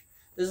church.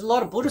 There's a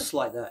lot of Buddhists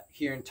like that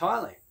here in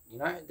Thailand. You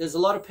know, there's a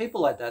lot of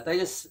people like that. They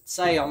just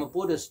say, I'm a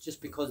Buddhist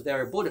just because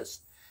they're a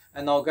Buddhist,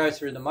 and they'll go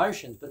through the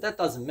motions, but that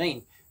doesn't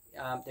mean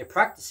they're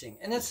practicing.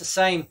 And it's the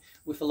same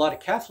with a lot of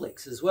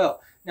Catholics as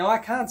well. Now, I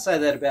can't say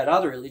that about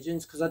other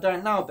religions because I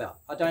don't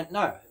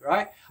know,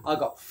 right? I've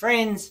got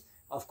friends,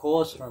 of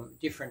course, from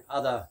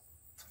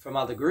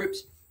other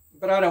groups,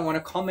 but I don't want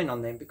to comment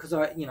on them because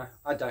I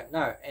don't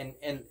know.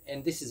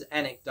 And this is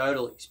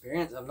anecdotal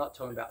experience. I'm not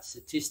talking about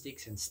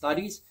statistics and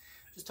studies,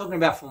 just talking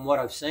about from what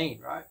I've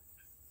seen, right?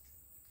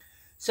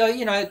 So,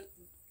 you know,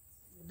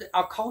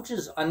 our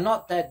cultures are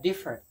not that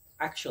different,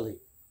 actually,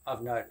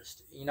 I've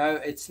noticed. You know,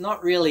 it's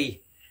not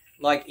really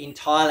like in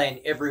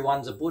Thailand,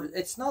 everyone's a Buddhist.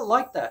 It's not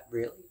like that,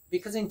 really,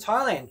 because in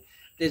Thailand,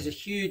 there's a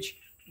huge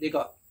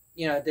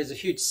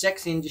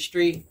sex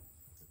industry.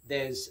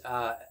 There's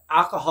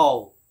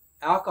alcohol.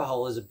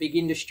 Alcohol is a big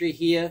industry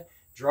here.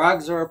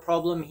 Drugs are a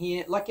problem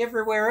here, like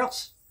everywhere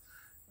else,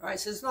 right?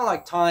 So it's not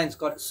like Thailand's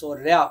got it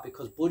sorted out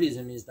because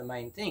Buddhism is the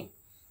main thing.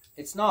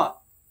 It's not.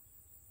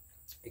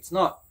 It's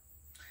not.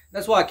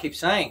 That's why I keep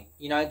saying,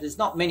 you know, there's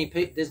not many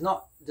people.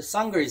 The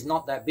Sangha is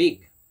not that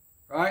big,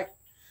 right?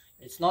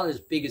 It's not as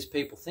big as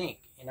people think.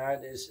 You know,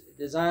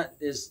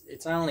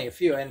 it's only a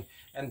few,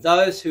 and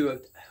those who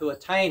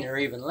attain are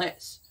even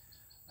less.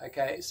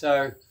 Okay,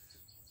 so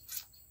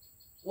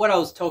what I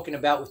was talking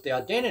about with the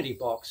identity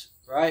box,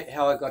 right?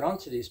 How I got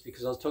onto this,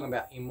 because I was talking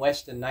about in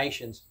Western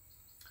nations,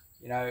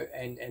 you know,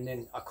 and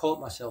then I caught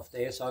myself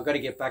there. So I've got to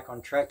get back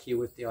on track here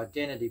with the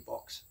identity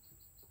box.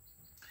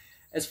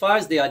 As far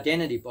as the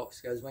identity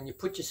box goes, when you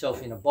put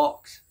yourself in a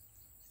box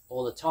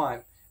all the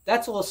time,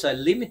 that's also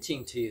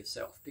limiting to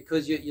yourself,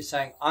 because you're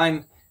saying,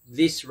 I'm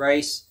this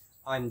race,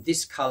 I'm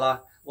this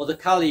color. Well, the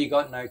color, you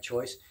got no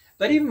choice.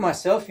 But even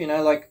myself, you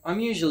know, like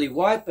I'm usually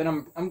white, but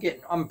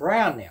I'm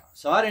brown now.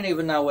 So I don't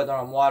even know whether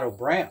I'm white or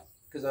brown,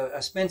 because I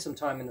spend some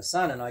time in the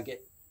sun and I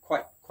get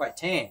quite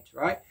tanned,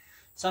 right?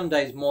 Some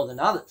days more than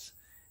others.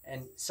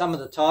 And some of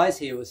the Thais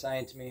here were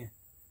saying to me,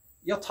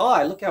 "You're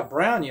Thai, look how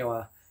brown you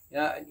are.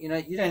 You know,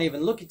 you don't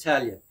even look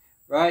Italian,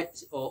 right?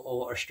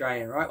 Or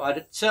Australian, right? Well,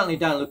 I certainly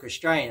don't look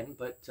Australian,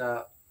 but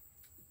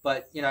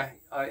you know,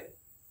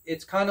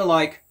 it's kind of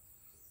like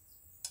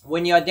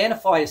when you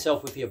identify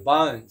yourself with your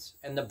bones,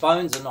 and the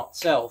bones are not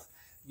self,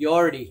 you're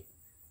already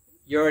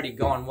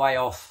gone way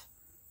off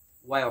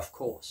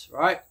course,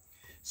 right?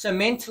 So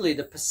mentally,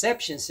 the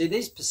perceptions, see,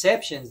 these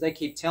perceptions, they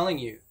keep telling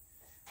you,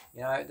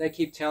 you know, they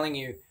keep telling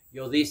you,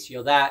 you're this,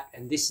 you're that,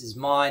 and this is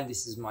mine,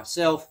 this is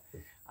myself.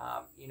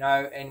 You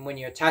know, and when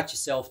you attach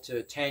yourself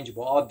to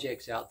tangible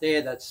objects out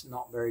there, that's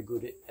not very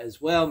good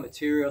as well,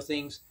 material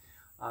things.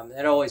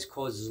 That always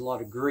causes a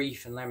lot of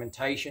grief and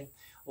lamentation.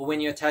 Or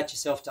when you attach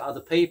yourself to other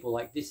people,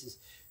 like this is...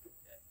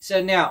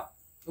 So now,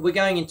 we're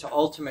going into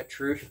ultimate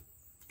truth,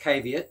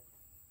 caveat.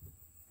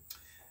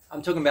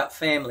 I'm talking about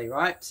family,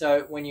 right?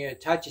 So when you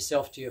attach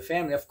yourself to your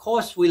family, of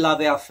course we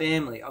love our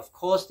family. Of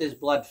course there's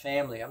blood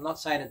family. I'm not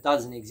saying it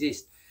doesn't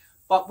exist.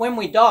 But when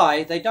we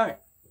die, they don't.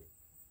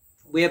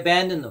 We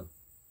abandon them.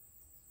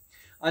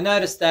 I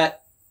noticed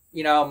that,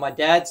 you know, on my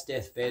dad's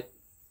deathbed,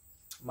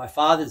 my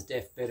father's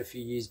deathbed a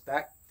few years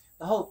back,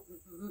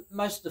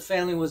 most of the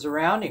family was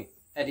around him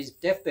at his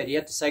deathbed. He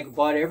had to say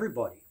goodbye to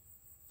everybody.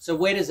 So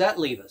where does that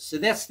leave us? So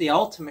that's the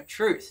ultimate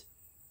truth,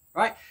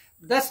 right?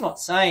 That's not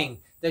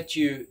saying that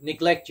you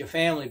neglect your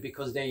family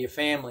because they're your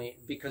family,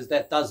 because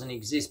that doesn't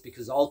exist,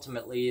 because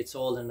ultimately it's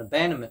all an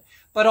abandonment.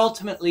 But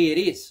ultimately it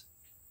is.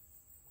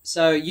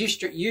 So you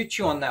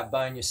chew on that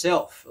bone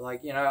yourself.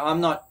 Like, you know,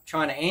 I'm not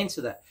trying to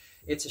answer that.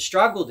 It's a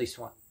struggle, this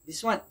one.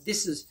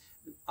 This is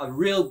a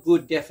real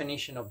good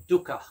definition of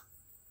dukkha.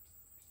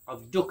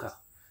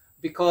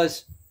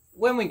 Because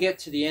when we get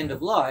to the end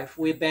of life,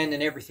 we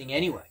abandon everything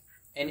anyway.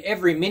 And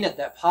every minute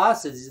that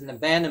passes is an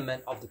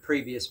abandonment of the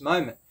previous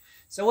moment.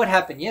 So what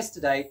happened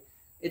yesterday,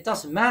 it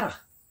doesn't matter.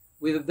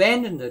 We've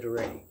abandoned it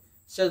already.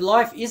 So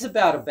life is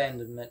about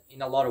abandonment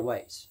in a lot of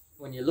ways,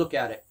 when you look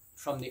at it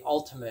from the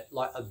ultimate,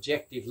 like,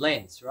 objective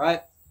lens,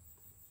 right?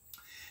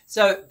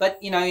 So,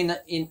 but, you know,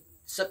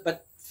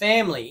 but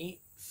family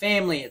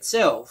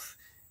itself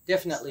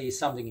definitely is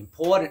something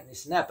important,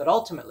 this and that, but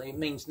ultimately it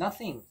means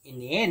nothing in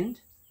the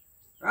end,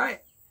 right?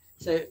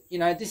 So, you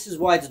know, this is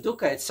why it's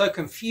dukkha. It's so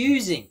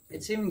confusing.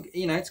 It's even,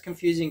 you know, it's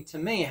confusing to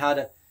me how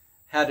to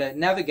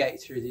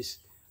navigate through this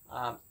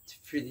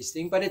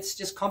thing. But it's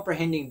just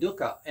comprehending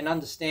dukkha and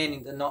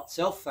understanding the not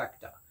self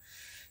factor.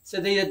 So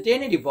the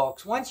identity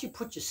box, once you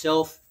put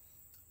yourself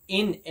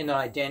in an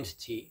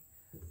identity,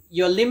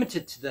 you're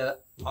limited to the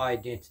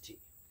identity.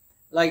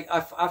 Like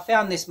I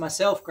found this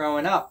myself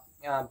growing up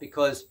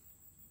because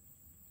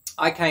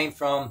I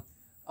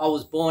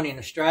was born in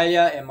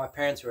Australia and my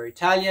parents were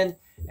Italian,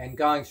 and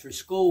going through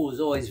school was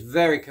always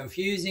very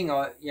confusing.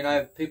 You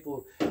know,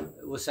 people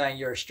were saying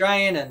you're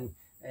Australian,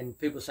 and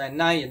people saying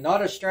no, you're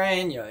not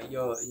Australian.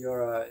 You're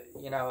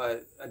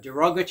a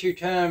derogatory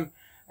term,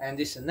 and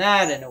this and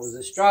that, and it was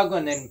a struggle.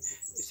 And then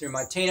through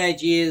my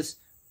teenage years,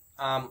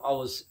 I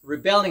was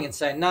rebelling and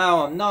saying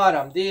no, I'm not.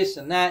 I'm this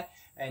and that,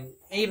 and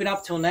even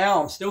up till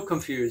now, I'm still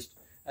confused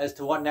as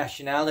to what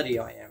nationality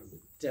I am.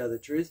 To tell the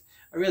truth,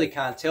 I really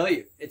can't tell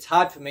you. It's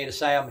hard for me to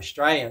say I'm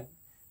Australian.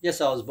 Yes,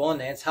 I was born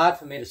there. It's hard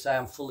for me to say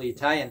I'm fully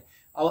Italian.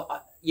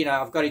 You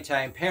know, I've got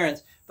Italian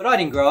parents, but I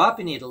didn't grow up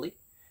in Italy,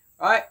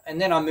 right?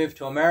 And then I moved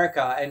to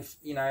America, and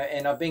you know,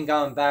 and I've been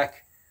going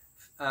back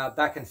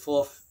and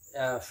forth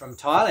from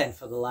Thailand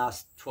for the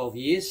last 12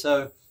 years.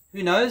 So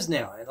who knows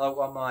now, like,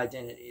 what my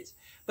identity is?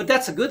 But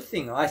that's a good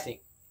thing, I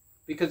think,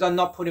 because I'm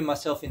not putting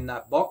myself in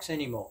that box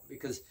anymore,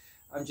 because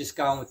I'm just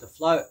going with the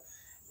flow.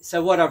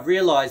 So what I've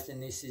realized in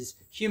this is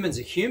humans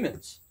are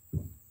humans.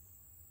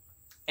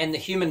 And the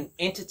human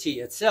entity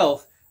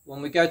itself,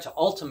 when we go to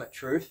ultimate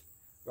truth,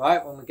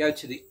 right, when we go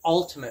to the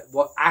ultimate,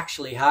 what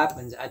actually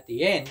happens at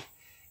the end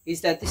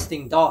is that this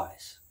thing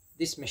dies.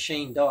 This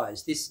machine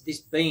dies. This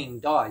being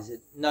dies.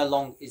 It no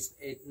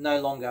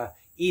longer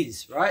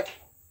is, right?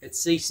 It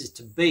ceases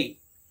to be.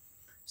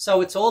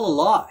 So it's all a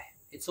lie.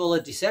 It's all a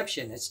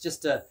deception. It's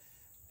just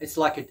it's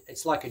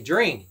like a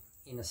dream,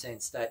 in a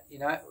sense that,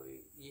 you're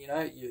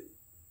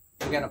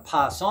going to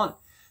pass on.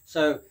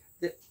 So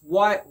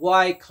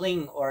why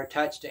cling or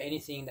attach to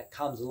anything that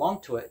comes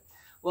along to it?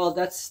 Well,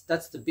 that's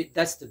the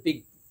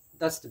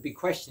big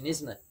question,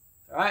 isn't it?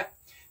 All right.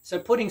 So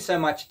putting so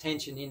much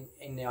attention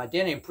in the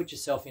identity and put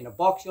yourself in a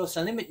box, you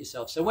also limit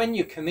yourself. So when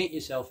you commit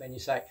yourself and you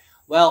say,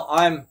 well,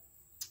 I'm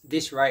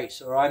this race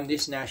or I'm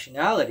this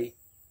nationality,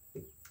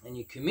 and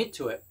you commit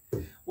to it,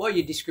 well,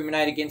 you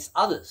discriminate against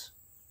others,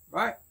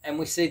 right? And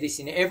we see this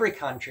in every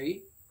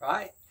country,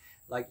 right?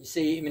 Like you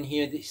see even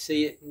here, you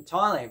see it in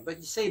Thailand, but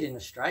you see it in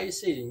Australia, you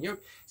see it in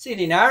Europe, you see it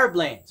in Arab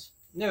lands.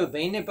 Never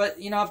been there, but,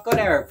 I've got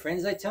Arab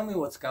friends. They tell me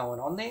what's going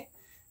on there.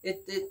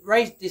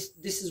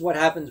 This is what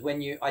happens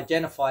when you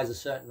identify as a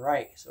certain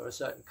race or a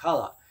certain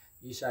color.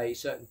 You say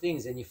certain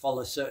things and you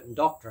follow certain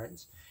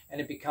doctrines, and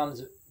it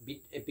becomes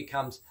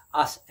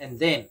us and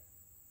them.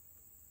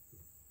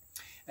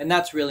 And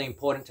that's really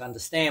important to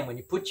understand. When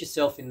you put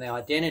yourself in the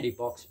identity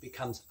box, it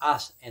becomes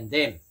us and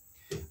them,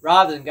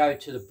 rather than go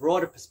to the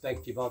broader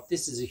perspective of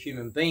this is a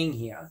human being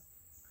here,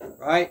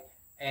 right?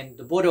 And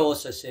the Buddha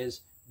also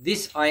says,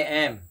 this I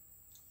am,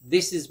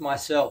 this is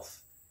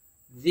myself,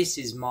 this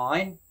is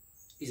mine,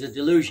 is a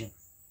delusion,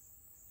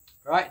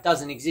 right? It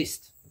doesn't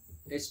exist.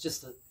 It's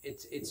just a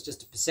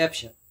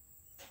perception.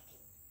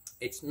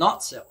 It's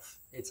not self.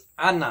 It's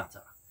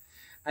anatta.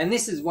 And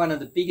this is one of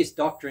the biggest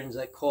doctrines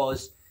that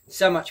caused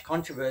so much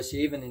controversy,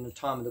 even in the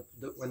time of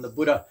when the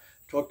Buddha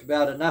talked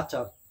about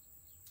anatta.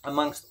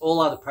 Amongst all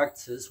other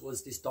practices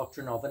was this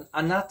doctrine of an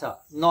anatta,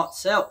 not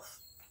self,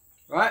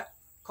 right?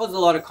 Caused a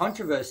lot of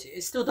controversy.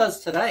 It still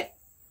does today,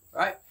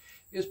 right?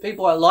 Because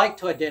people like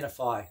to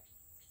identify,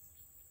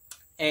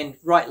 and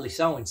rightly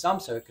so in some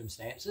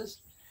circumstances.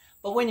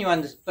 But when you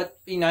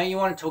you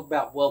want to talk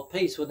about world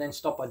peace, well, then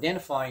stop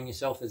identifying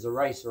yourself as a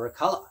race or a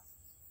color.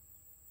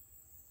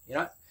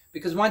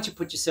 Because once you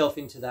put yourself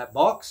into that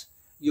box,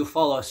 you'll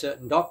follow a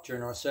certain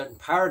doctrine or a certain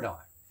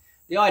paradigm.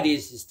 The idea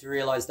is to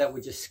realize that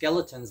we're just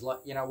skeletons, like,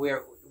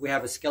 we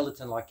have a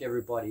skeleton like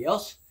everybody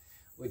else.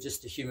 We're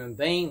just a human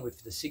being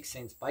with the sixth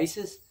sense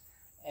basis,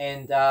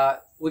 and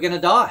we're going to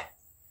die.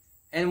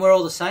 And we're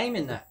all the same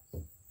in that.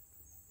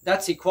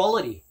 That's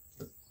equality.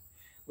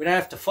 We don't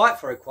have to fight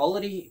for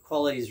equality.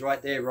 Equality is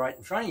right there, right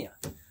in front of you,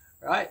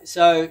 right?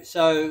 So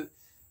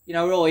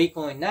we're all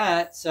equal in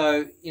that.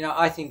 So,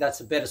 I think that's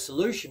a better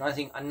solution. I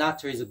think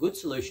anatta is a good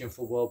solution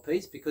for world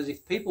peace, because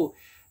if people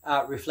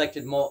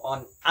reflected more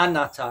on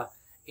anatta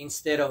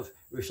instead of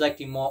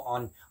reflecting more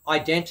on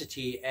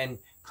identity and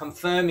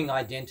confirming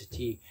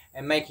identity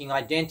and making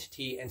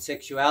identity and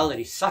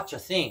sexuality such a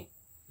thing,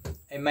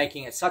 and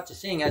making it such a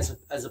thing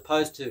as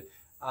opposed to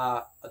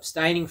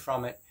abstaining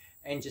from it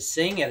and just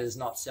seeing it as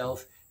not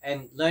self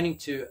and learning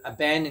to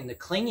abandon the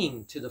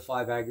clinging to the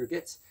five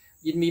aggregates,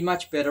 you'd be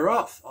much better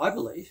off, I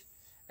believe.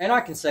 And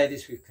I can say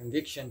this with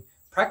conviction,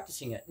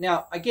 practicing it.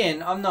 Now,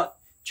 again, I'm not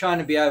trying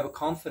to be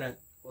overconfident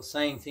or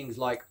saying things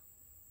like,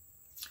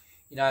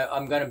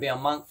 I'm going to be a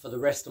monk for the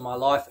rest of my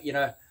life,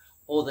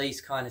 all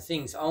these kind of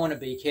things. I want to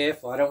be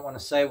careful. I don't want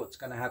to say what's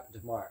going to happen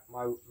tomorrow.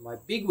 My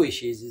big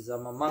wish is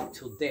I'm a monk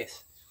till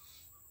death.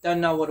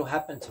 Don't know what will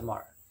happen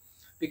tomorrow.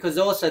 Because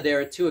also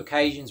there are two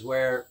occasions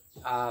where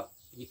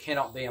you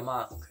cannot be a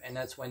monk. And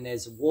that's when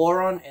there's a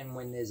war on and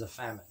when there's a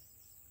famine.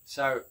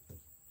 So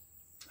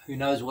who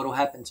knows what will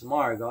happen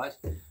tomorrow, guys,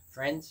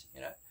 friends,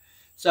 you know.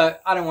 So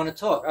I don't want to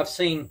talk. I've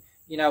seen,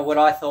 you know, what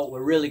I thought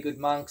were really good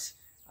monks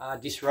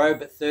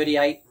disrobe at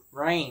 38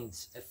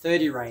 rains, at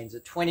 30 rains,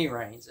 at 20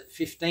 rains, at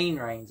 15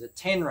 rains, at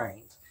 10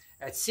 rains,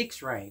 at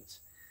 6 rains.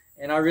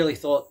 And I really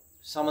thought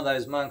some of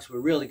those monks were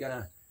really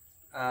going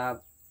to,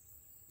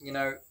 you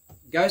know,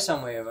 go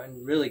somewhere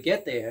and really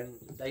get there, and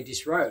they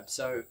disrobed.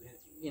 So,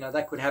 you know,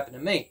 that could happen to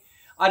me.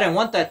 I don't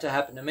want that to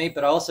happen to me,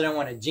 but I also don't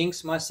want to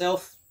jinx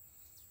myself,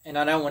 and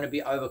I don't want to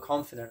be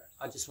overconfident.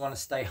 I just want to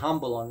stay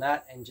humble on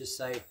that and just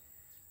say,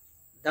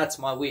 that's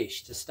my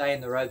wish, to stay in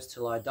the robes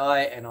till I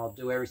die, and I'll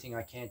do everything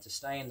I can to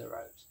stay in the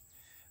robes.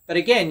 But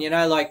again, you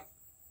know, like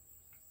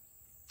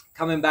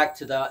coming back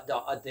to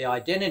the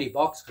identity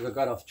box, because I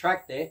got off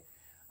track there,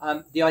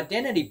 the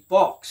identity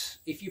box,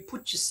 if you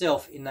put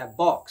yourself in that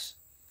box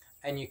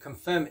and you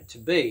confirm it to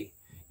be,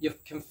 you're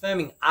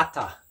confirming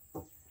atta.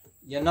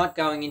 You're not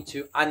going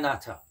into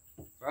anatta,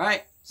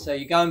 right? So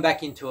you're going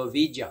back into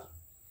avidya,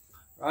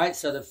 right?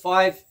 So the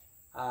five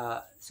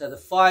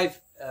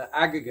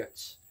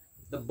aggregates,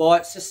 the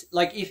body,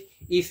 like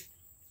if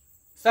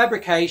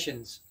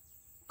fabrications,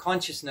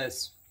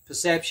 consciousness,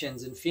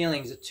 perceptions, and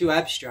feelings are too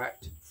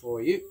abstract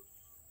for you,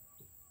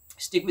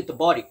 stick with the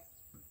body.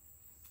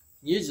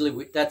 Usually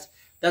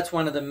that's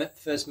one of the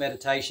first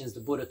meditations the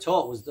Buddha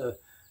taught, was the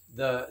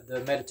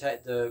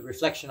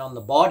reflection on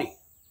the body.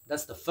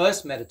 That's the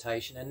first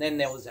meditation, and then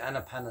there was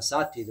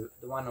anapanasati,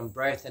 the one on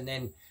breath, and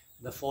then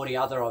the 38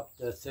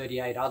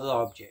 other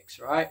objects,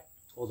 right?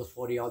 Or the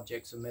 40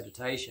 objects of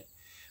meditation.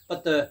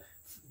 But the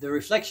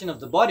reflection of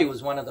the body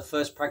was one of the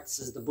first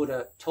practices the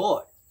Buddha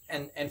taught,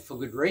 and for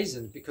good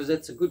reason, because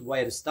it's a good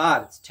way to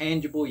start. It's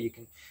tangible. You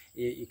can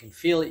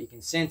feel it, you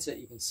can sense it,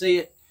 you can see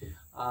it,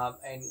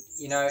 and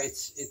you know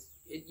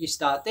you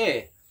start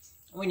there.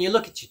 When you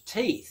look at your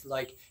teeth,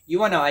 like you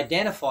want to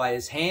identify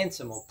as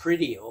handsome or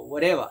pretty or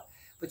whatever,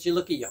 but you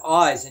look at your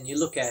eyes and you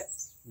look at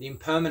the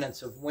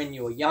impermanence of when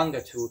you were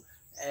younger to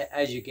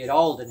as you get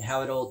old and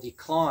how it all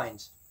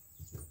declines.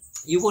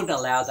 You wouldn't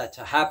allow that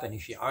to happen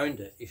if you owned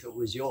it, if it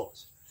was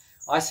yours.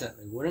 I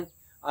certainly wouldn't.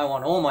 I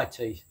want all my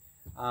teeth.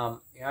 You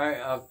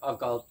know, I've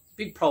got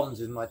big problems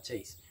with my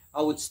teeth.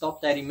 I would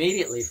stop that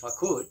immediately if I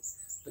could,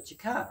 but you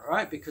can't,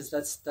 right? Because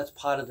that's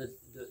part of the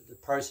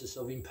process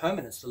of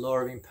impermanence, the law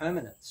of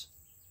impermanence,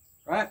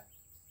 right?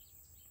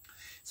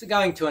 So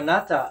going to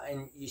anatta,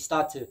 and you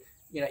start to,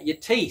 you know, your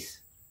teeth,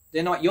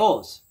 they're not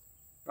yours,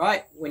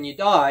 right? When you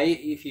die,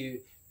 if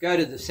you go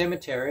to the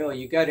cemetery or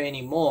you go to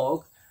any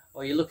morgue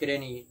or you look at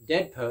any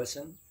dead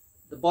person,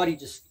 the body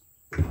just,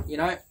 you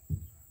know,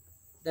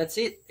 that's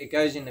it. It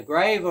goes in the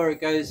grave, or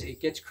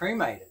it gets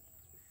cremated.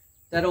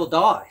 That all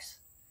dies.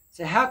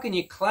 So how can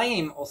you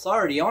claim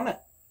authority on it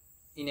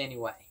in any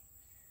way?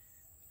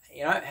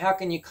 You know, how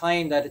can you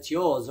claim that it's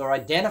yours or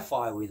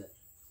identify with it?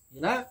 You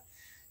know?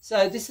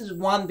 So this is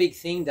one big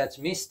thing that's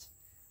missed,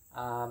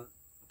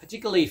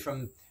 particularly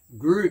from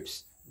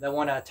groups that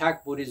want to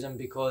attack Buddhism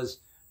because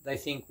they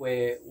think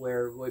we're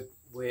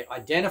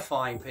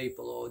identifying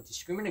people or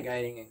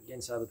discriminating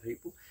against other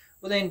people.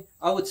 Well, then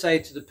I would say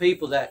to the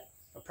people that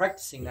are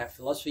practicing that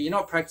philosophy, you're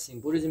not practicing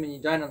Buddhism and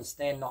you don't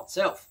understand not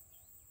self.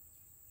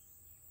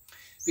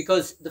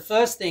 Because the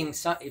first thing,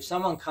 if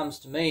someone comes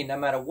to me, no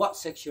matter what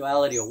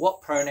sexuality or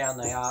what pronoun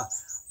they are,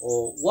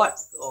 or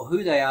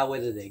who they are,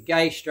 whether they're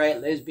gay,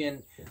 straight,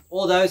 lesbian,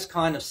 all those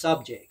kind of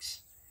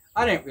subjects,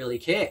 I don't really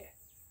care.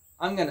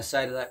 I'm going to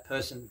say to that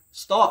person,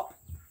 stop.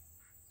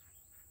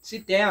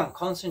 Sit down,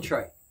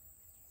 concentrate.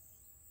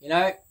 You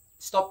know,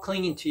 stop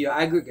clinging to your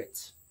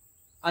aggregates.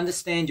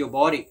 Understand your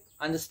body.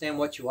 Understand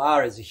what you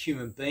are as a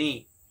human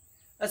being.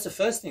 That's the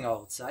first thing I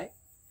would say.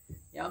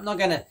 Yeah, I'm not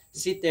going to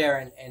sit there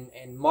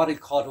and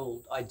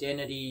mollycoddle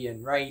identity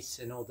and race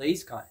and all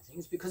these kind of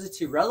things, because it's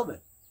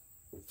irrelevant.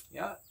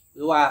 Yeah,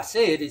 the way I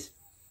see it is,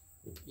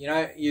 you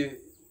know,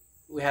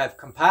 we have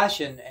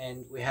compassion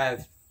and we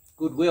have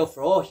goodwill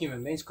for all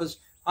human beings, because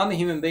I'm a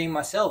human being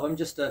myself. I'm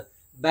just a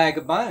bag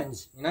of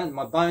bones. You know,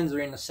 my bones are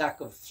in a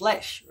sack of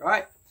flesh,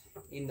 right?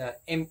 In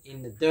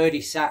the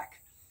dirty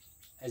sack,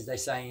 as they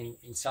say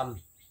in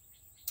some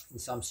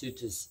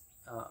suttas,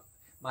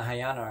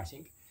 Mahayana, I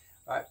think.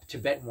 Right,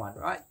 Tibetan one,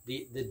 right?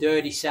 The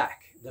dirty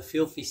sack, the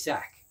filthy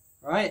sack,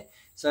 right?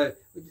 So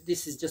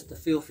this is just the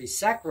filthy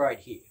sack right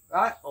here,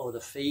 right? Or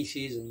the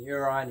feces and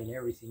urine and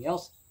everything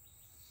else.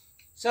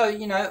 So,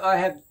 you know, I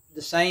have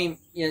the same,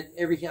 you know,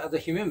 every other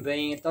human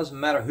being, it doesn't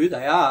matter who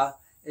they are,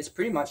 it's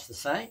pretty much the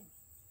same.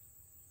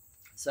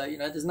 So, you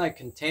know, there's no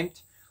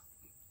contempt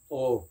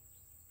or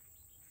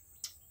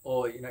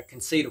you know,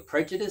 conceit or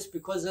prejudice,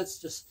 because it's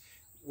just,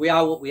 we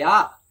are what we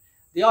are.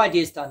 The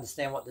idea is to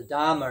understand what the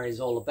Dharma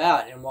is all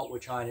about and what we're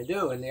trying to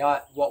do, and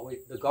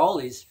the goal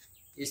is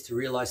to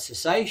realize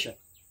cessation.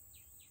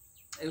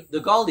 The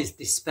goal is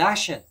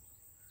dispassion,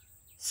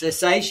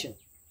 cessation,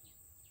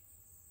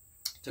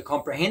 to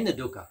comprehend the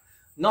dukkha,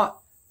 not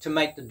to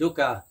make the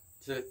dukkha,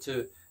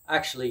 to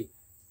actually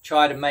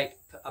try to make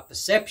a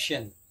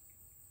perception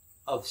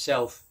of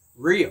self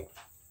real.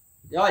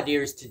 The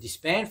idea is to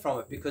disband from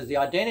it, because the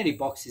identity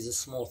box is a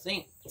small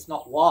thing. It's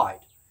not wide.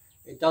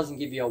 It doesn't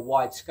give you a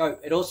wide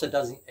scope. It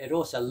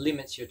also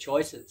limits your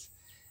choices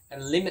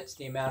and limits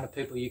the amount of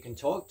people you can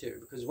talk to,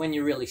 because when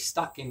you're really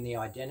stuck in the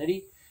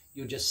identity,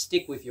 you'll just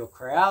stick with your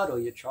crowd or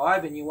your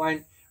tribe, and you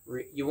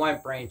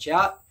won't branch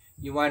out.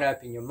 You won't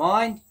open your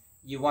mind.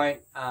 You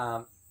won't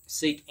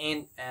seek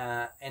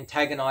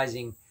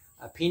antagonizing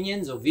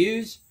opinions or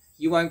views.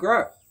 You won't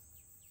grow.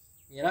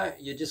 You know,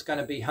 you're just going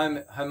to be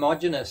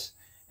homogenous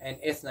and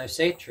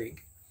ethnocentric,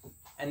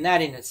 and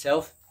that in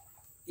itself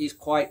is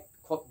quite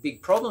a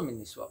big problem in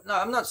this world. No,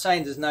 I'm not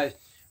saying there's no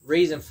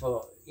reason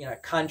for, you know,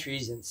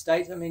 countries and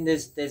states. I mean,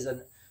 there's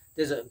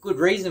a good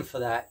reason for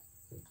that,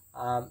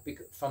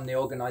 from the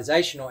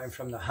organizational and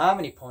from the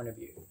harmony point of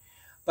view.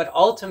 But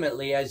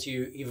ultimately, as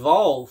you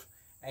evolve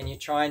and you're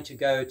trying to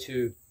go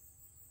to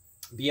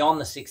beyond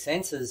the six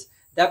senses,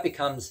 that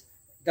becomes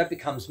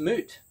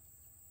moot.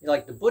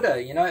 Like the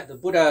Buddha, you know, the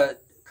Buddha,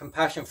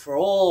 compassion for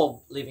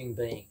all living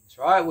beings,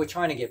 right? We're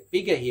trying to get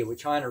bigger here. We're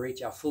trying to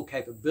reach our full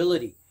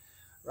capability,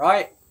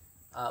 right?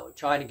 We're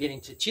trying to get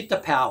into chitta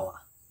power,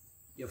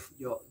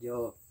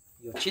 your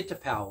chitta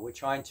power. We're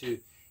trying to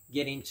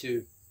get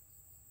into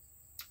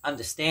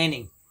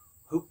understanding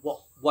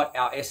what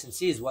our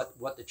essence is,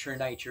 what the true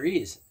nature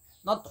is,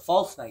 not the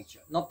false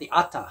nature, not the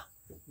atta,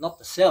 not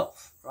the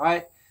self,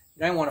 right?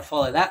 You don't want to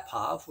follow that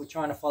path. We're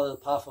trying to follow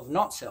the path of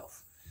not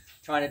self,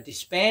 trying to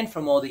disband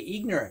from all the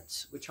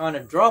ignorance. We're trying to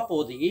drop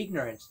all the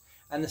ignorance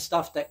and the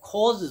stuff that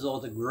causes all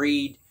the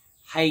greed,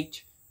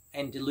 hate,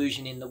 and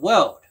delusion in the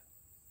world.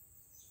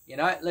 You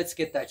know, let's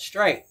get that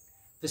straight.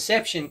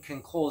 Perception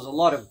can cause a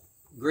lot of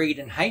greed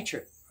and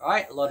hatred,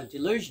 right? A lot of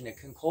delusion. It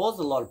can cause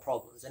a lot of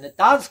problems, and it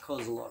does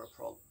cause a lot of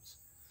problems,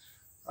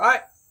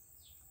 right?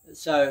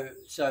 So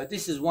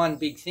this is one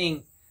big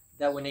thing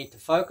that we need to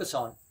focus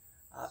on,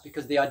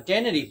 because the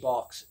identity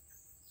box,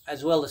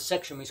 as well as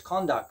sexual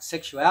misconduct,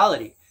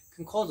 sexuality,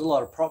 can cause a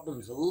lot of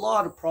problems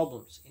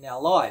in our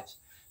lives.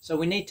 So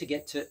we need to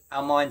get to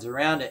our minds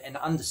around it and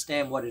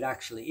understand what it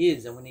actually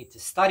is, and we need to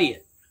study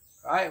it,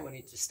 right? We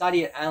need to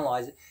study it,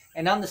 analyze it,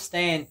 and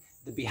understand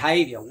the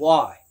behavior,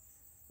 why,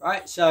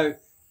 right? So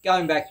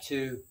going back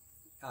to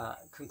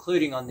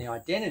concluding on the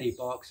identity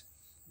box,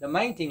 the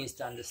main thing is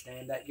to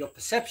understand that your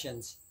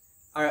perceptions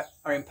are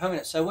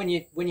impermanent. So when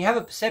you have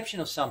a perception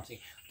of something,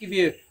 I'll give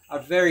you a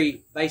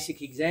very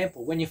basic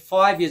example. When you're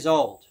 5 years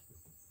old,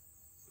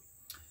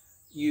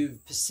 you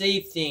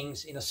perceive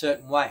things in a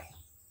certain way,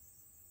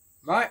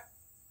 right?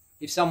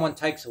 If someone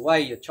takes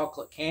away your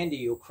chocolate candy,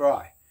 you'll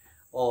cry.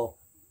 Or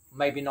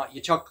maybe not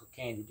your chocolate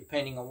candy,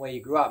 depending on where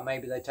you grew up.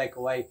 Maybe they take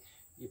away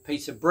your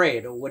piece of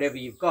bread or whatever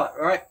you've got,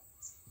 right?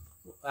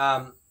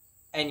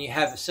 And you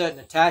have a certain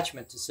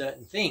attachment to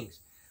certain things.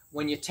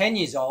 When you're 10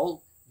 years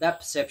old, that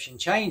perception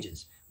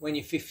changes. When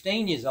you're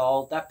 15 years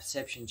old, that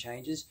perception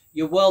changes.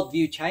 Your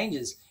worldview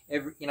changes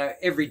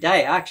every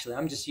day, actually.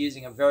 I'm just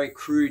using a very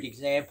crude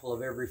example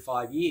of every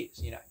 5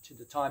 years, you know, to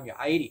the time you're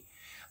 80.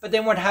 But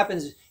then what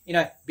happens, you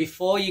know,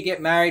 before you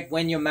get married,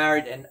 when you're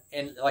married,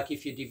 and like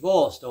if you're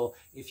divorced or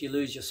if you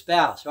lose your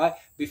spouse, right?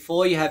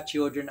 Before you have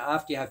children,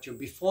 after you have children,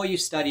 before you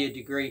study a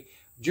degree,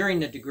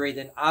 during the degree,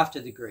 then after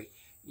the degree.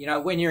 You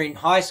know, when you're in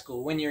high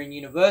school, when you're in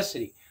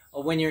university,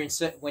 or when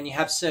you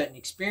have certain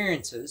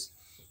experiences,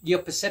 your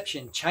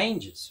perception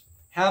changes.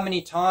 How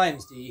many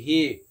times do you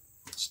hear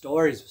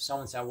stories of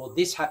someone saying, well,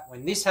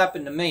 when this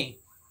happened to me,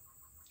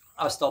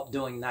 I stopped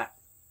doing that,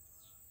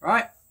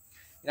 right?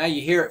 You know,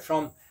 you hear it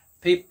from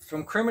people,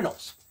 from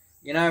criminals.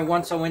 You know,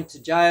 once I went to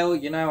jail,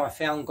 you know, I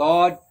found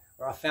God,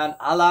 or I found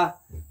Allah,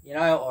 you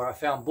know, or I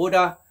found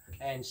Buddha,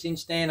 and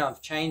since then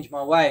I've changed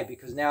my way,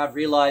 because now I've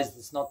realized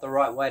it's not the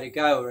right way to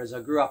go, or as I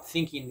grew up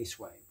thinking this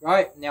way,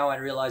 right? Now I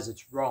realize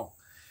it's wrong,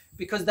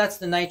 because that's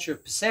the nature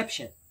of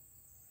perception.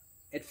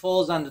 It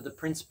falls under the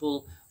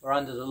principle or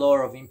under the law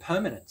of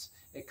impermanence.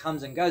 It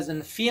comes and goes,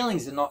 and the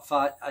feelings are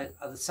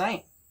the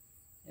same.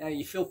 You know,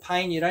 you feel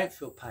pain, you don't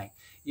feel pain.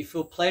 You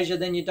feel pleasure,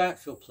 then you don't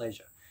feel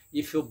pleasure.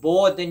 You feel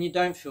bored, then you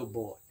don't feel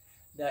bored.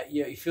 That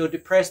you feel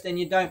depressed, then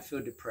you don't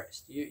feel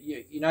depressed.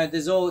 You know,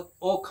 there's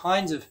all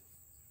kinds of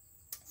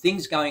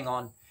things going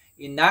on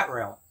in that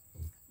realm,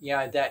 you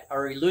know, that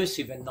are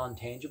elusive and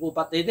non-tangible,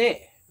 but they're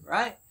there,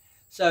 right?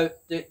 So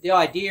the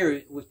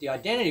idea with the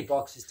identity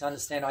box is to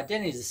understand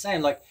identity is the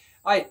same. Like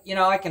I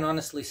can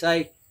honestly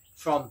say,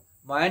 from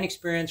my own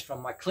experience,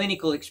 from my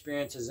clinical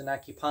experience as an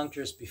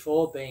acupuncturist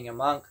before being a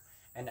monk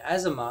and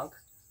as a monk,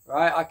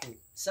 right, I can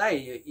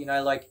say, you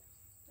know, like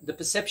the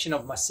perception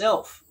of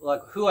myself,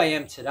 like who I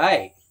am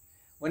today,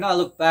 when I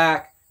look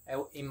back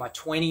in my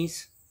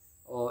 20s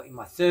or in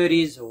my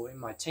 30s or in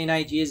my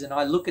teenage years and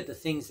I look at the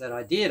things that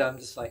I did, I'm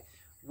just like,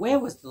 where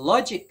was the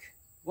logic?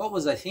 What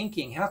was I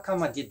thinking? How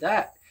come I did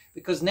that?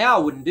 Because now I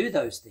wouldn't do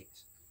those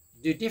things.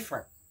 Do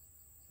different,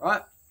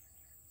 right?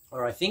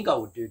 Or I think I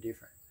would do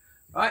different,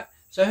 right?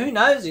 So who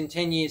knows in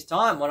 10 years'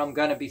 time what I'm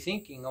going to be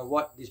thinking, or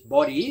what this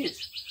body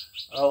is,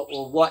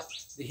 or what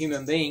the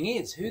human being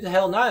is. Who the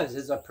hell knows?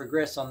 As I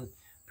progress on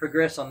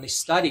this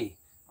study,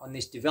 on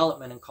this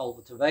development and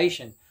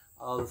cultivation,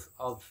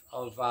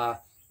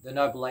 the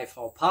Noble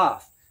Eightfold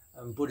Path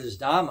and Buddha's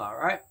Dharma,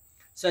 right?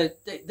 So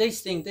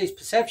these things, these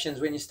perceptions,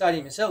 when you're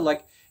studying yourself,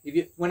 like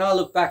when I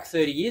look back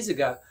 30 years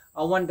ago,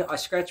 I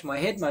scratch my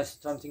head most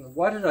of the time thinking,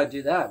 why did I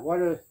do that?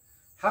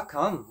 How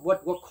come?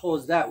 What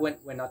caused that?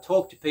 When I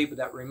talk to people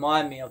that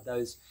remind me of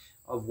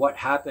what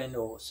happened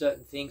or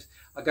certain things,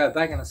 I go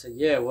back and I say,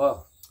 yeah,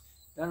 well,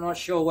 I'm not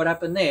sure what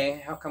happened there.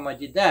 How come I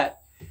did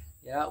that?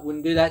 I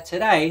wouldn't do that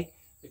today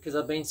because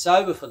I've been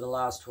sober for the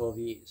last 12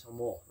 years or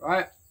more,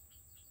 right?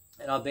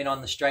 And I've been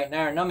on the straight and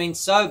narrow. And I mean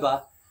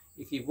sober,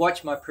 if you've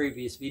watched my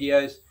previous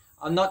videos,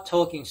 I'm not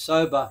talking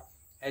sober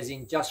as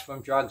in just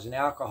from drugs and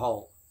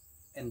alcohol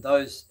and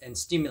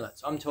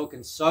stimulants. I'm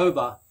talking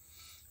sober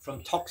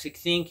from toxic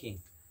thinking,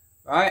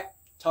 right?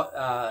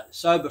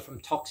 Sober from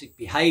toxic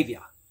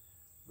behavior,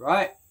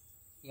 right?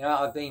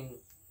 I've been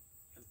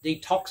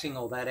detoxing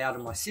all that out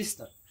of my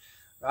system,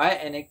 right?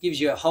 And it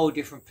gives you a whole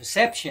different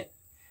perception.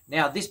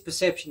 Now, this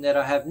perception that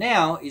I have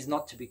now is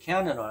not to be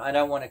counted on. I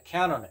don't want to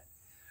count on it.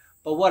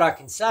 But what I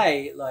can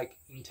say, like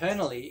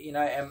internally,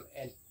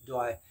 and do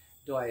I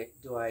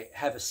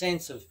have a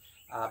sense of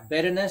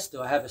betterness?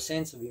 Do I have a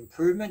sense of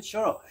improvement?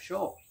 Sure,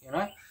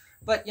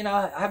 But,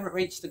 I haven't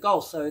reached the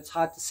goal, so it's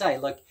hard to say.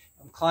 Like,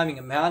 I'm climbing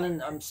a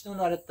mountain, I'm still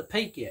not at the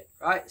peak yet,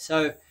 right?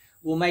 So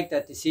we'll make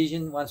that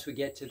decision once we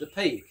get to the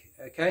peak,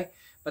 okay?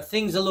 But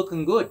things are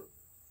looking good.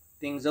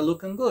 Things are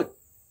looking good.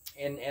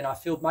 And I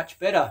feel much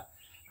better.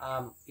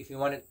 If you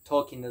want to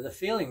talk into the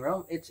feeling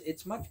realm,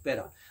 it's much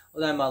better.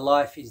 Although my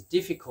life is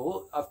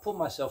difficult, I've put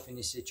myself in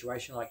this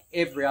situation like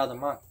every other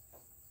monk.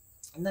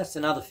 And that's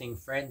another thing,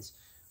 friends.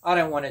 I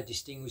don't want to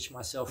distinguish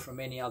myself from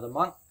any other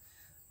monk.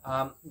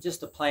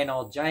 Just a plain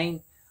old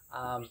Jain.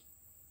 I'm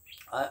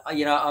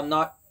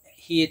not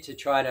here to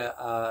try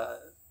to,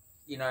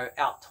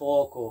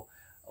 out-talk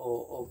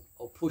or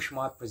push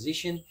my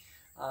position.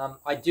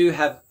 I do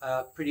have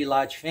a pretty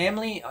large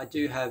family. I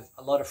do have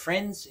a lot of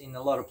friends in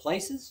a lot of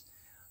places,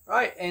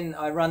 right? And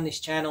I run this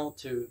channel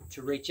to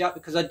reach out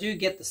because I do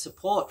get the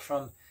support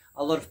from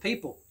a lot of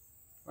people,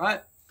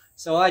 right?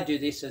 So I do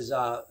this as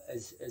a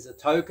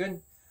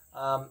token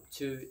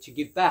to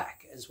give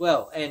back as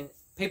well. And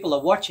people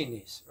are watching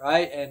this,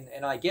 right?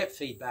 And I get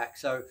feedback.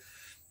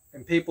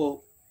 And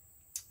people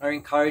are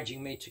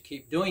encouraging me to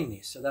keep doing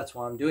this. So that's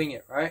why I'm doing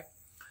it, right?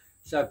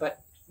 So, but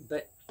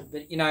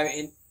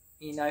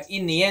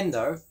in the end,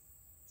 though,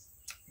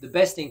 the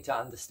best thing to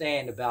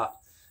understand about,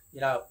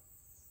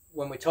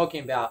 when we're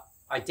talking about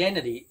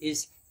identity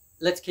is,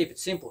 let's keep it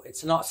simple.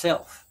 It's not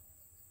self.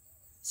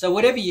 So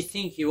whatever you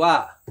think you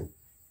are,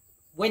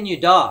 when you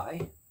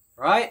die,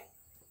 right,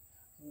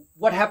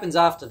 what happens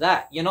after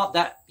that? You're not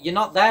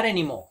that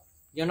anymore.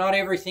 You're not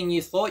everything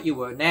you thought you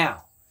were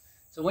now.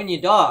 So when you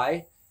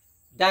die,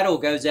 that all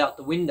goes out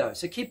the window.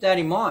 So keep that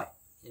in mind,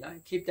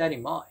 keep that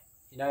in mind.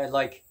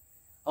 Like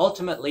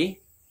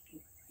ultimately,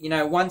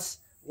 once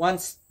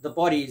the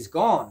body is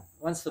gone,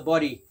 once the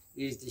body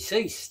is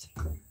deceased,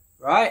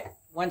 right?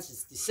 Once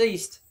it's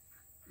deceased,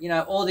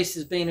 all this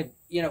has been,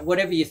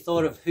 whatever you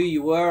thought of who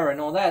you were and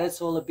all that,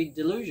 it's all a big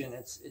delusion.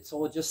 It's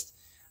all just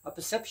a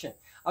perception.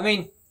 I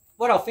mean,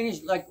 what I'll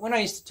finish, like when I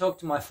used to talk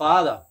to my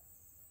father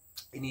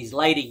in his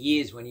later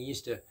years, when I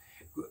used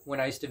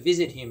to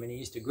visit him and he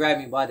used to grab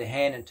me by the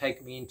hand and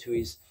take me into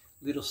his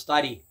little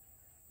study,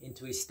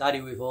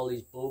 with all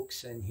his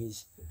books and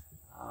his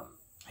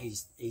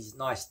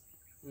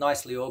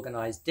nicely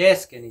organized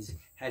desk, and he's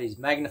had his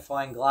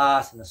magnifying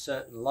glass and a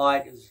certain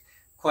light. It was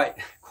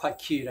quite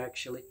cute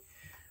actually.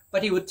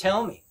 But he would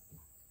tell me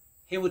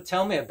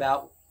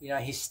about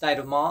his state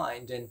of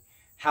mind and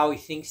how he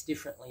thinks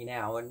differently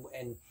now,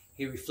 and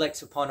he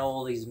reflects upon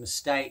all these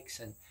mistakes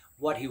and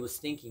what he was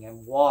thinking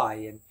and why,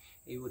 and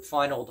he would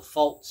find all the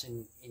faults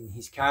in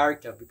his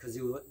character because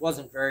he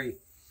wasn't very,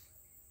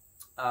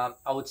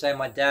 I would say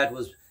my dad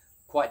was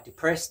quite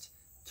depressed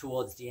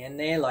towards the end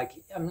there. Like,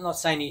 I'm not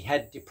saying he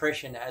had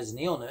depression as an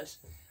illness,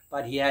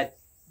 but he had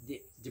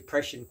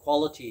depressive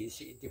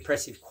qualities,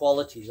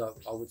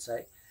 I would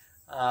say.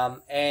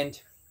 And,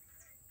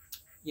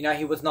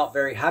 he was not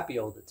very happy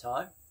all the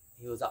time.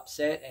 He was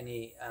upset, and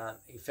he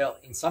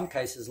felt in some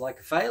cases like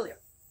a failure,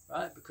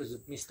 right? Because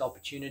of missed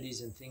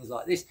opportunities and things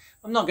like this.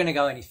 I'm not going to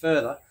go any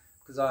further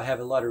because I have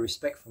a lot of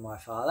respect for my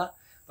father.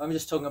 But I'm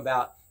just talking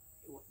about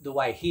the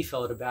way he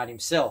felt about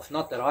himself,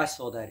 not that I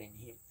saw that in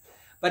him.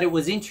 But it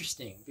was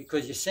interesting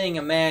because you're seeing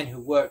a man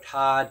who worked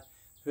hard,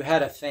 who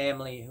had a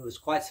family, who was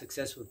quite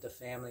successful with the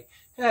family,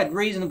 who had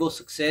reasonable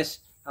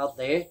success out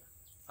there.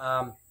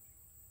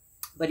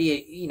 But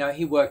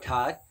he worked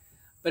hard.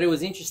 But it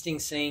was interesting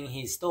seeing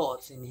his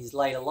thoughts in his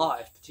later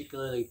life,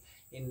 particularly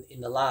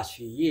in the last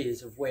few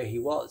years of where he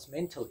was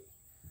mentally,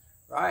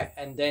 right?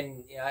 And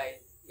then,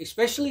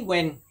 especially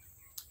when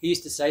he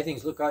used to say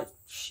things, look, I'm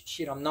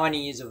 90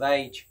 years of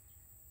age.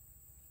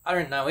 I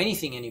don't know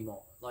anything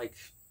anymore. Like,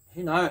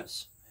 who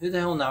knows? Who the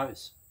hell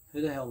knows?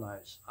 Who the hell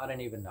knows? I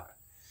don't even know.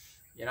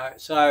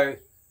 So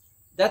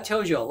that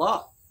tells you a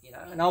lot,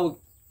 and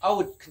I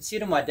would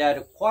consider my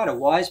dad quite a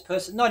wise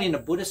person, not in a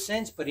Buddhist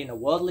sense, but in a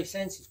worldly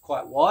sense. He's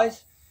quite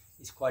wise.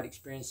 is quite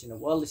experienced in the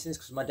worldly sense,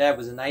 because my dad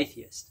was an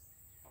atheist,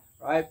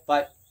 right?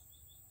 But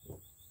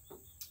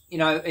you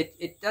know,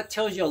 that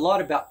tells you a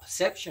lot about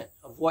perception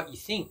of what you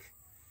think.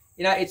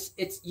 You know,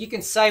 it's you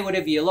can say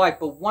whatever you like,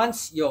 but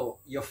once your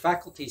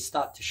faculties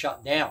start to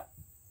shut down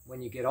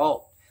when you get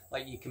old,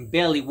 like you can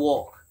barely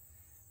walk,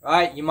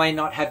 right? You may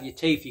not have your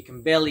teeth, you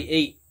can barely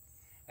eat,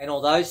 and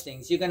all those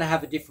things, you're going to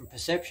have a different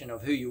perception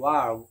of who you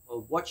are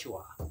or what you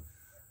are.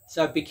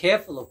 So be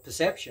careful of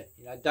perception.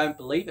 You know, don't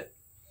believe it.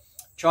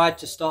 Try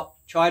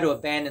to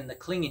abandon the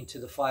clinging to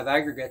the 5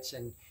 aggregates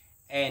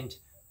and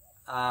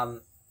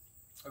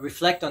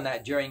reflect on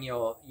that during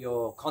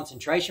your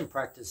concentration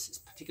practice,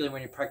 particularly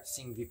when you're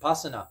practicing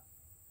vipassana.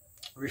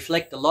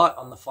 Reflect a lot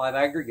on the 5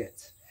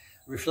 aggregates.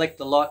 Reflect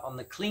a lot on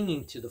the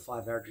clinging to the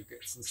 5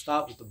 aggregates, and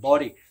start with the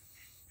body.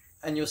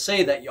 And you'll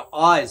see that your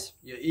eyes,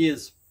 your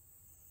ears,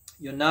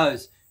 your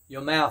nose,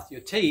 your mouth,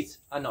 your teeth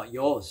are not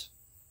yours.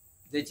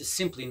 They're just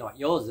simply not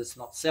yours. It's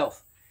not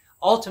self.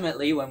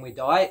 Ultimately, when we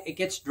die, it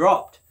gets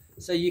dropped.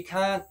 So you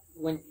can't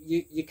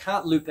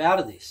loop out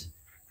of this.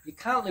 You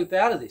can't loop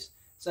out of this.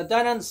 So I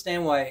don't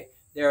understand why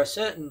there are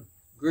certain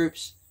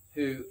groups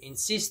who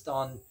insist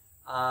on,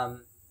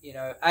 you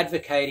know,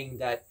 advocating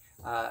that,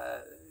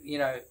 you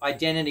know,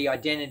 identity,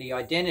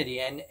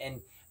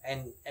 and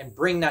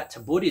bring that to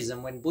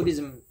Buddhism, when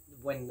Buddhism,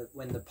 when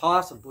the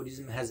path of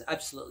Buddhism has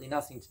absolutely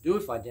nothing to do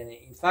with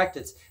identity. In fact,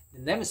 it's the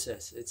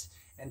nemesis. It's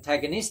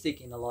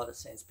antagonistic in a lot of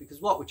sense, because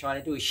what we're trying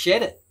to do is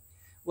shed it.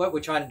 What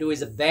we're trying to do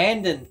is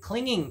abandon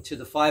clinging to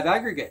the 5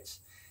 aggregates.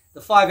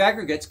 The 5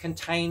 aggregates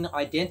contain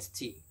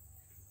identity.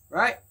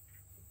 Right?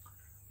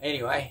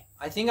 Anyway,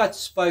 I think I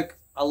spoke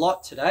a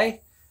lot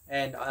today,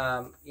 and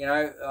you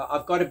know,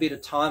 I've got a bit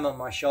of time on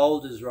my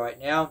shoulders right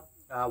now.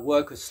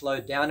 Work has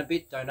slowed down a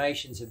bit.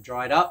 Donations have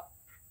dried up,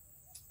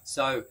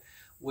 so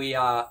we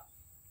are,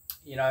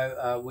 you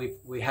know,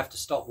 we have to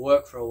stop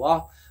work for a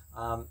while,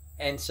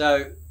 and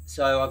so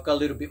I've got a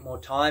little bit more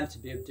time to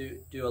be able to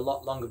do a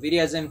lot longer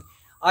videos, and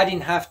I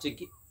didn't have to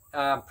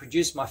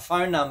produce my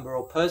phone number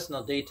or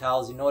personal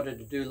details in order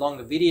to do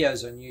longer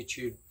videos on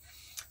YouTube.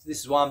 This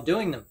is why I'm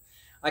doing them.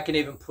 I can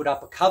even put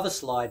up a cover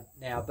slide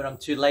now, but I'm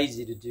too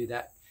lazy to do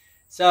that.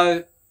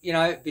 So, you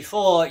know,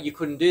 before you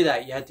couldn't do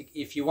that. You had to,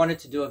 if you wanted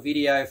to do a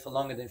video for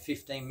longer than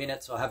 15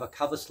 minutes or have a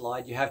cover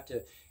slide, you have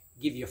to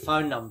give your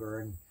phone number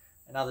and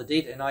other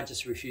detail, and I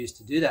just refuse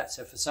to do that.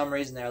 So for some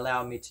reason, they're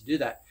allowing me to do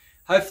that.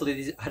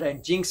 Hopefully, I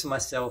don't jinx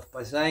myself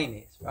by saying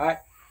this, right?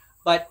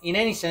 But in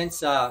any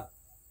sense,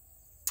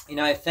 you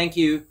know, thank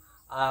you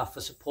for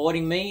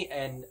supporting me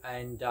and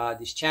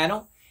this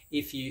channel.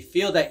 If you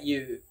feel that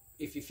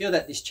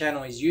this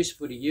channel is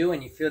useful to you,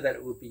 and you feel that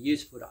it will be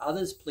useful to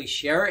others, please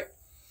share it.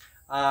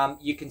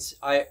 You can.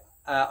 I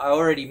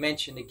already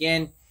mentioned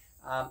again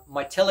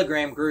my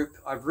Telegram group.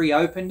 I've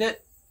reopened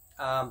it,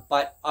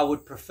 but I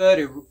would prefer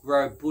to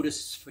grow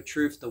Buddhists for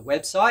Truth, the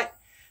website.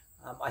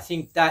 I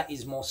think that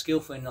is more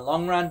skillful in the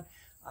long run,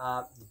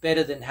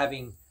 better than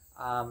having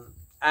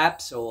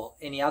apps or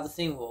any other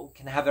thing. We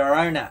can have our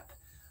own app,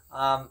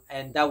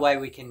 and that way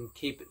we can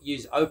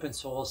use open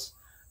source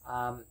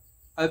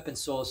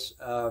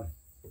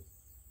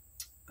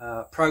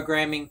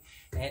programming,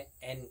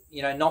 and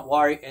you know, not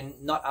worry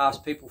and not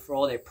ask people for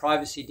all their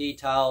privacy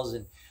details,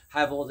 and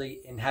have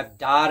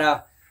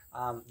data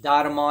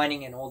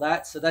mining and all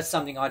that. So that's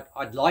something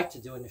I'd like to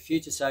do in the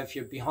future. So if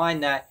you're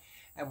behind that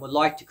and would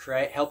like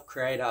to help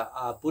create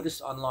a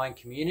Buddhist online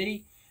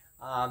community,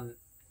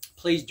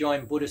 please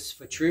join Buddhists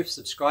for Truth.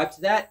 Subscribe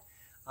to that.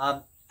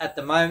 At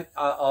the moment,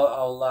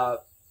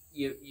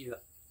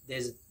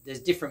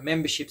 there's different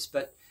memberships,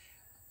 but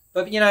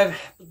you know,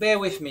 bear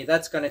with me.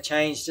 That's going to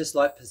change, just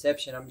like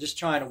perception. I'm just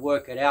trying to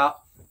work it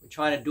out. We're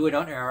trying to do it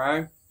on our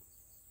own.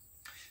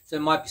 So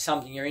it might be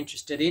something you're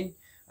interested in.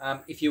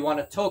 If you want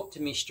to talk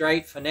to me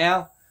straight for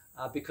now,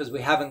 because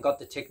we haven't got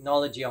the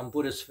technology on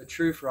Buddhists for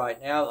Truth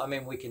right now. I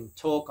mean, we can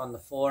talk on the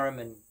forum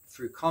and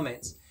through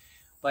comments.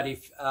 But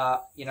if,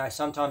 you know,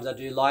 sometimes I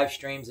do live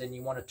streams and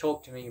you want to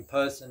talk to me in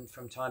person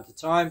from time to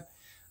time,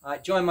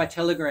 join my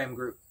Telegram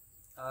group.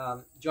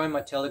 Join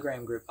my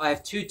Telegram group. I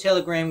have 2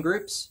 Telegram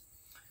groups.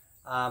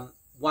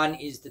 One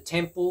is the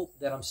temple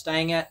that I'm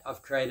staying at.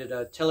 I've created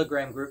a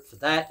Telegram group for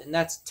that, and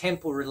that's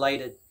temple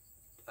related,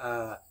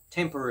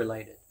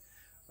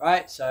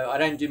 right? So I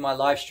don't do my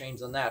live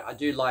streams on that. I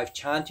do live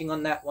chanting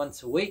on that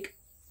once a week.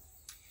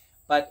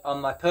 But on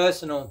my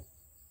personal,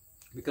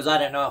 because I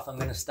don't know if I'm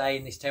going to stay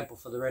in this temple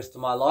for the rest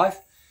of my life,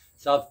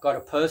 so I've got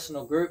a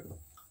personal group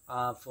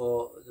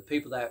for the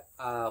people that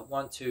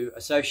want to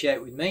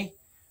associate with me,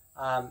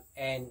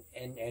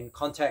 and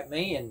contact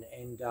me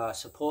and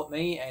support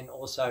me, and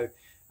also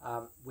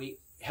we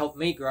help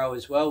me grow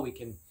as well. We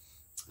can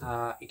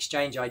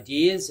exchange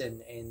ideas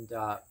and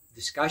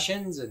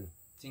discussions and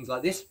things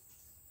like this.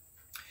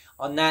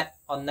 On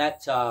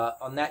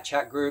that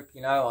chat group,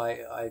 you know,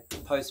 I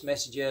post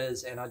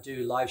messages and I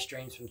do live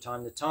streams from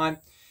time to time,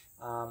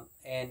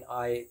 and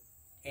I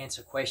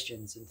answer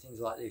questions and things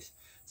like this.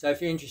 So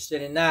if you're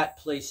interested in that,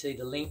 please see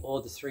the link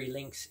or the 3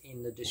 links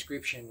in the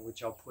description,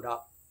 which I'll put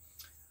up.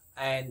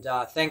 And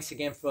thanks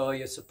again for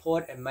your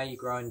support, and may you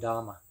grow in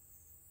Dharma.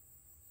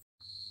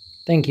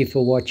 Thank you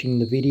for watching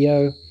the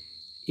video.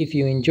 If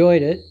you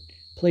enjoyed it,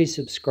 please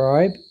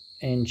subscribe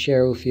and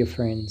share it with your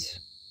friends.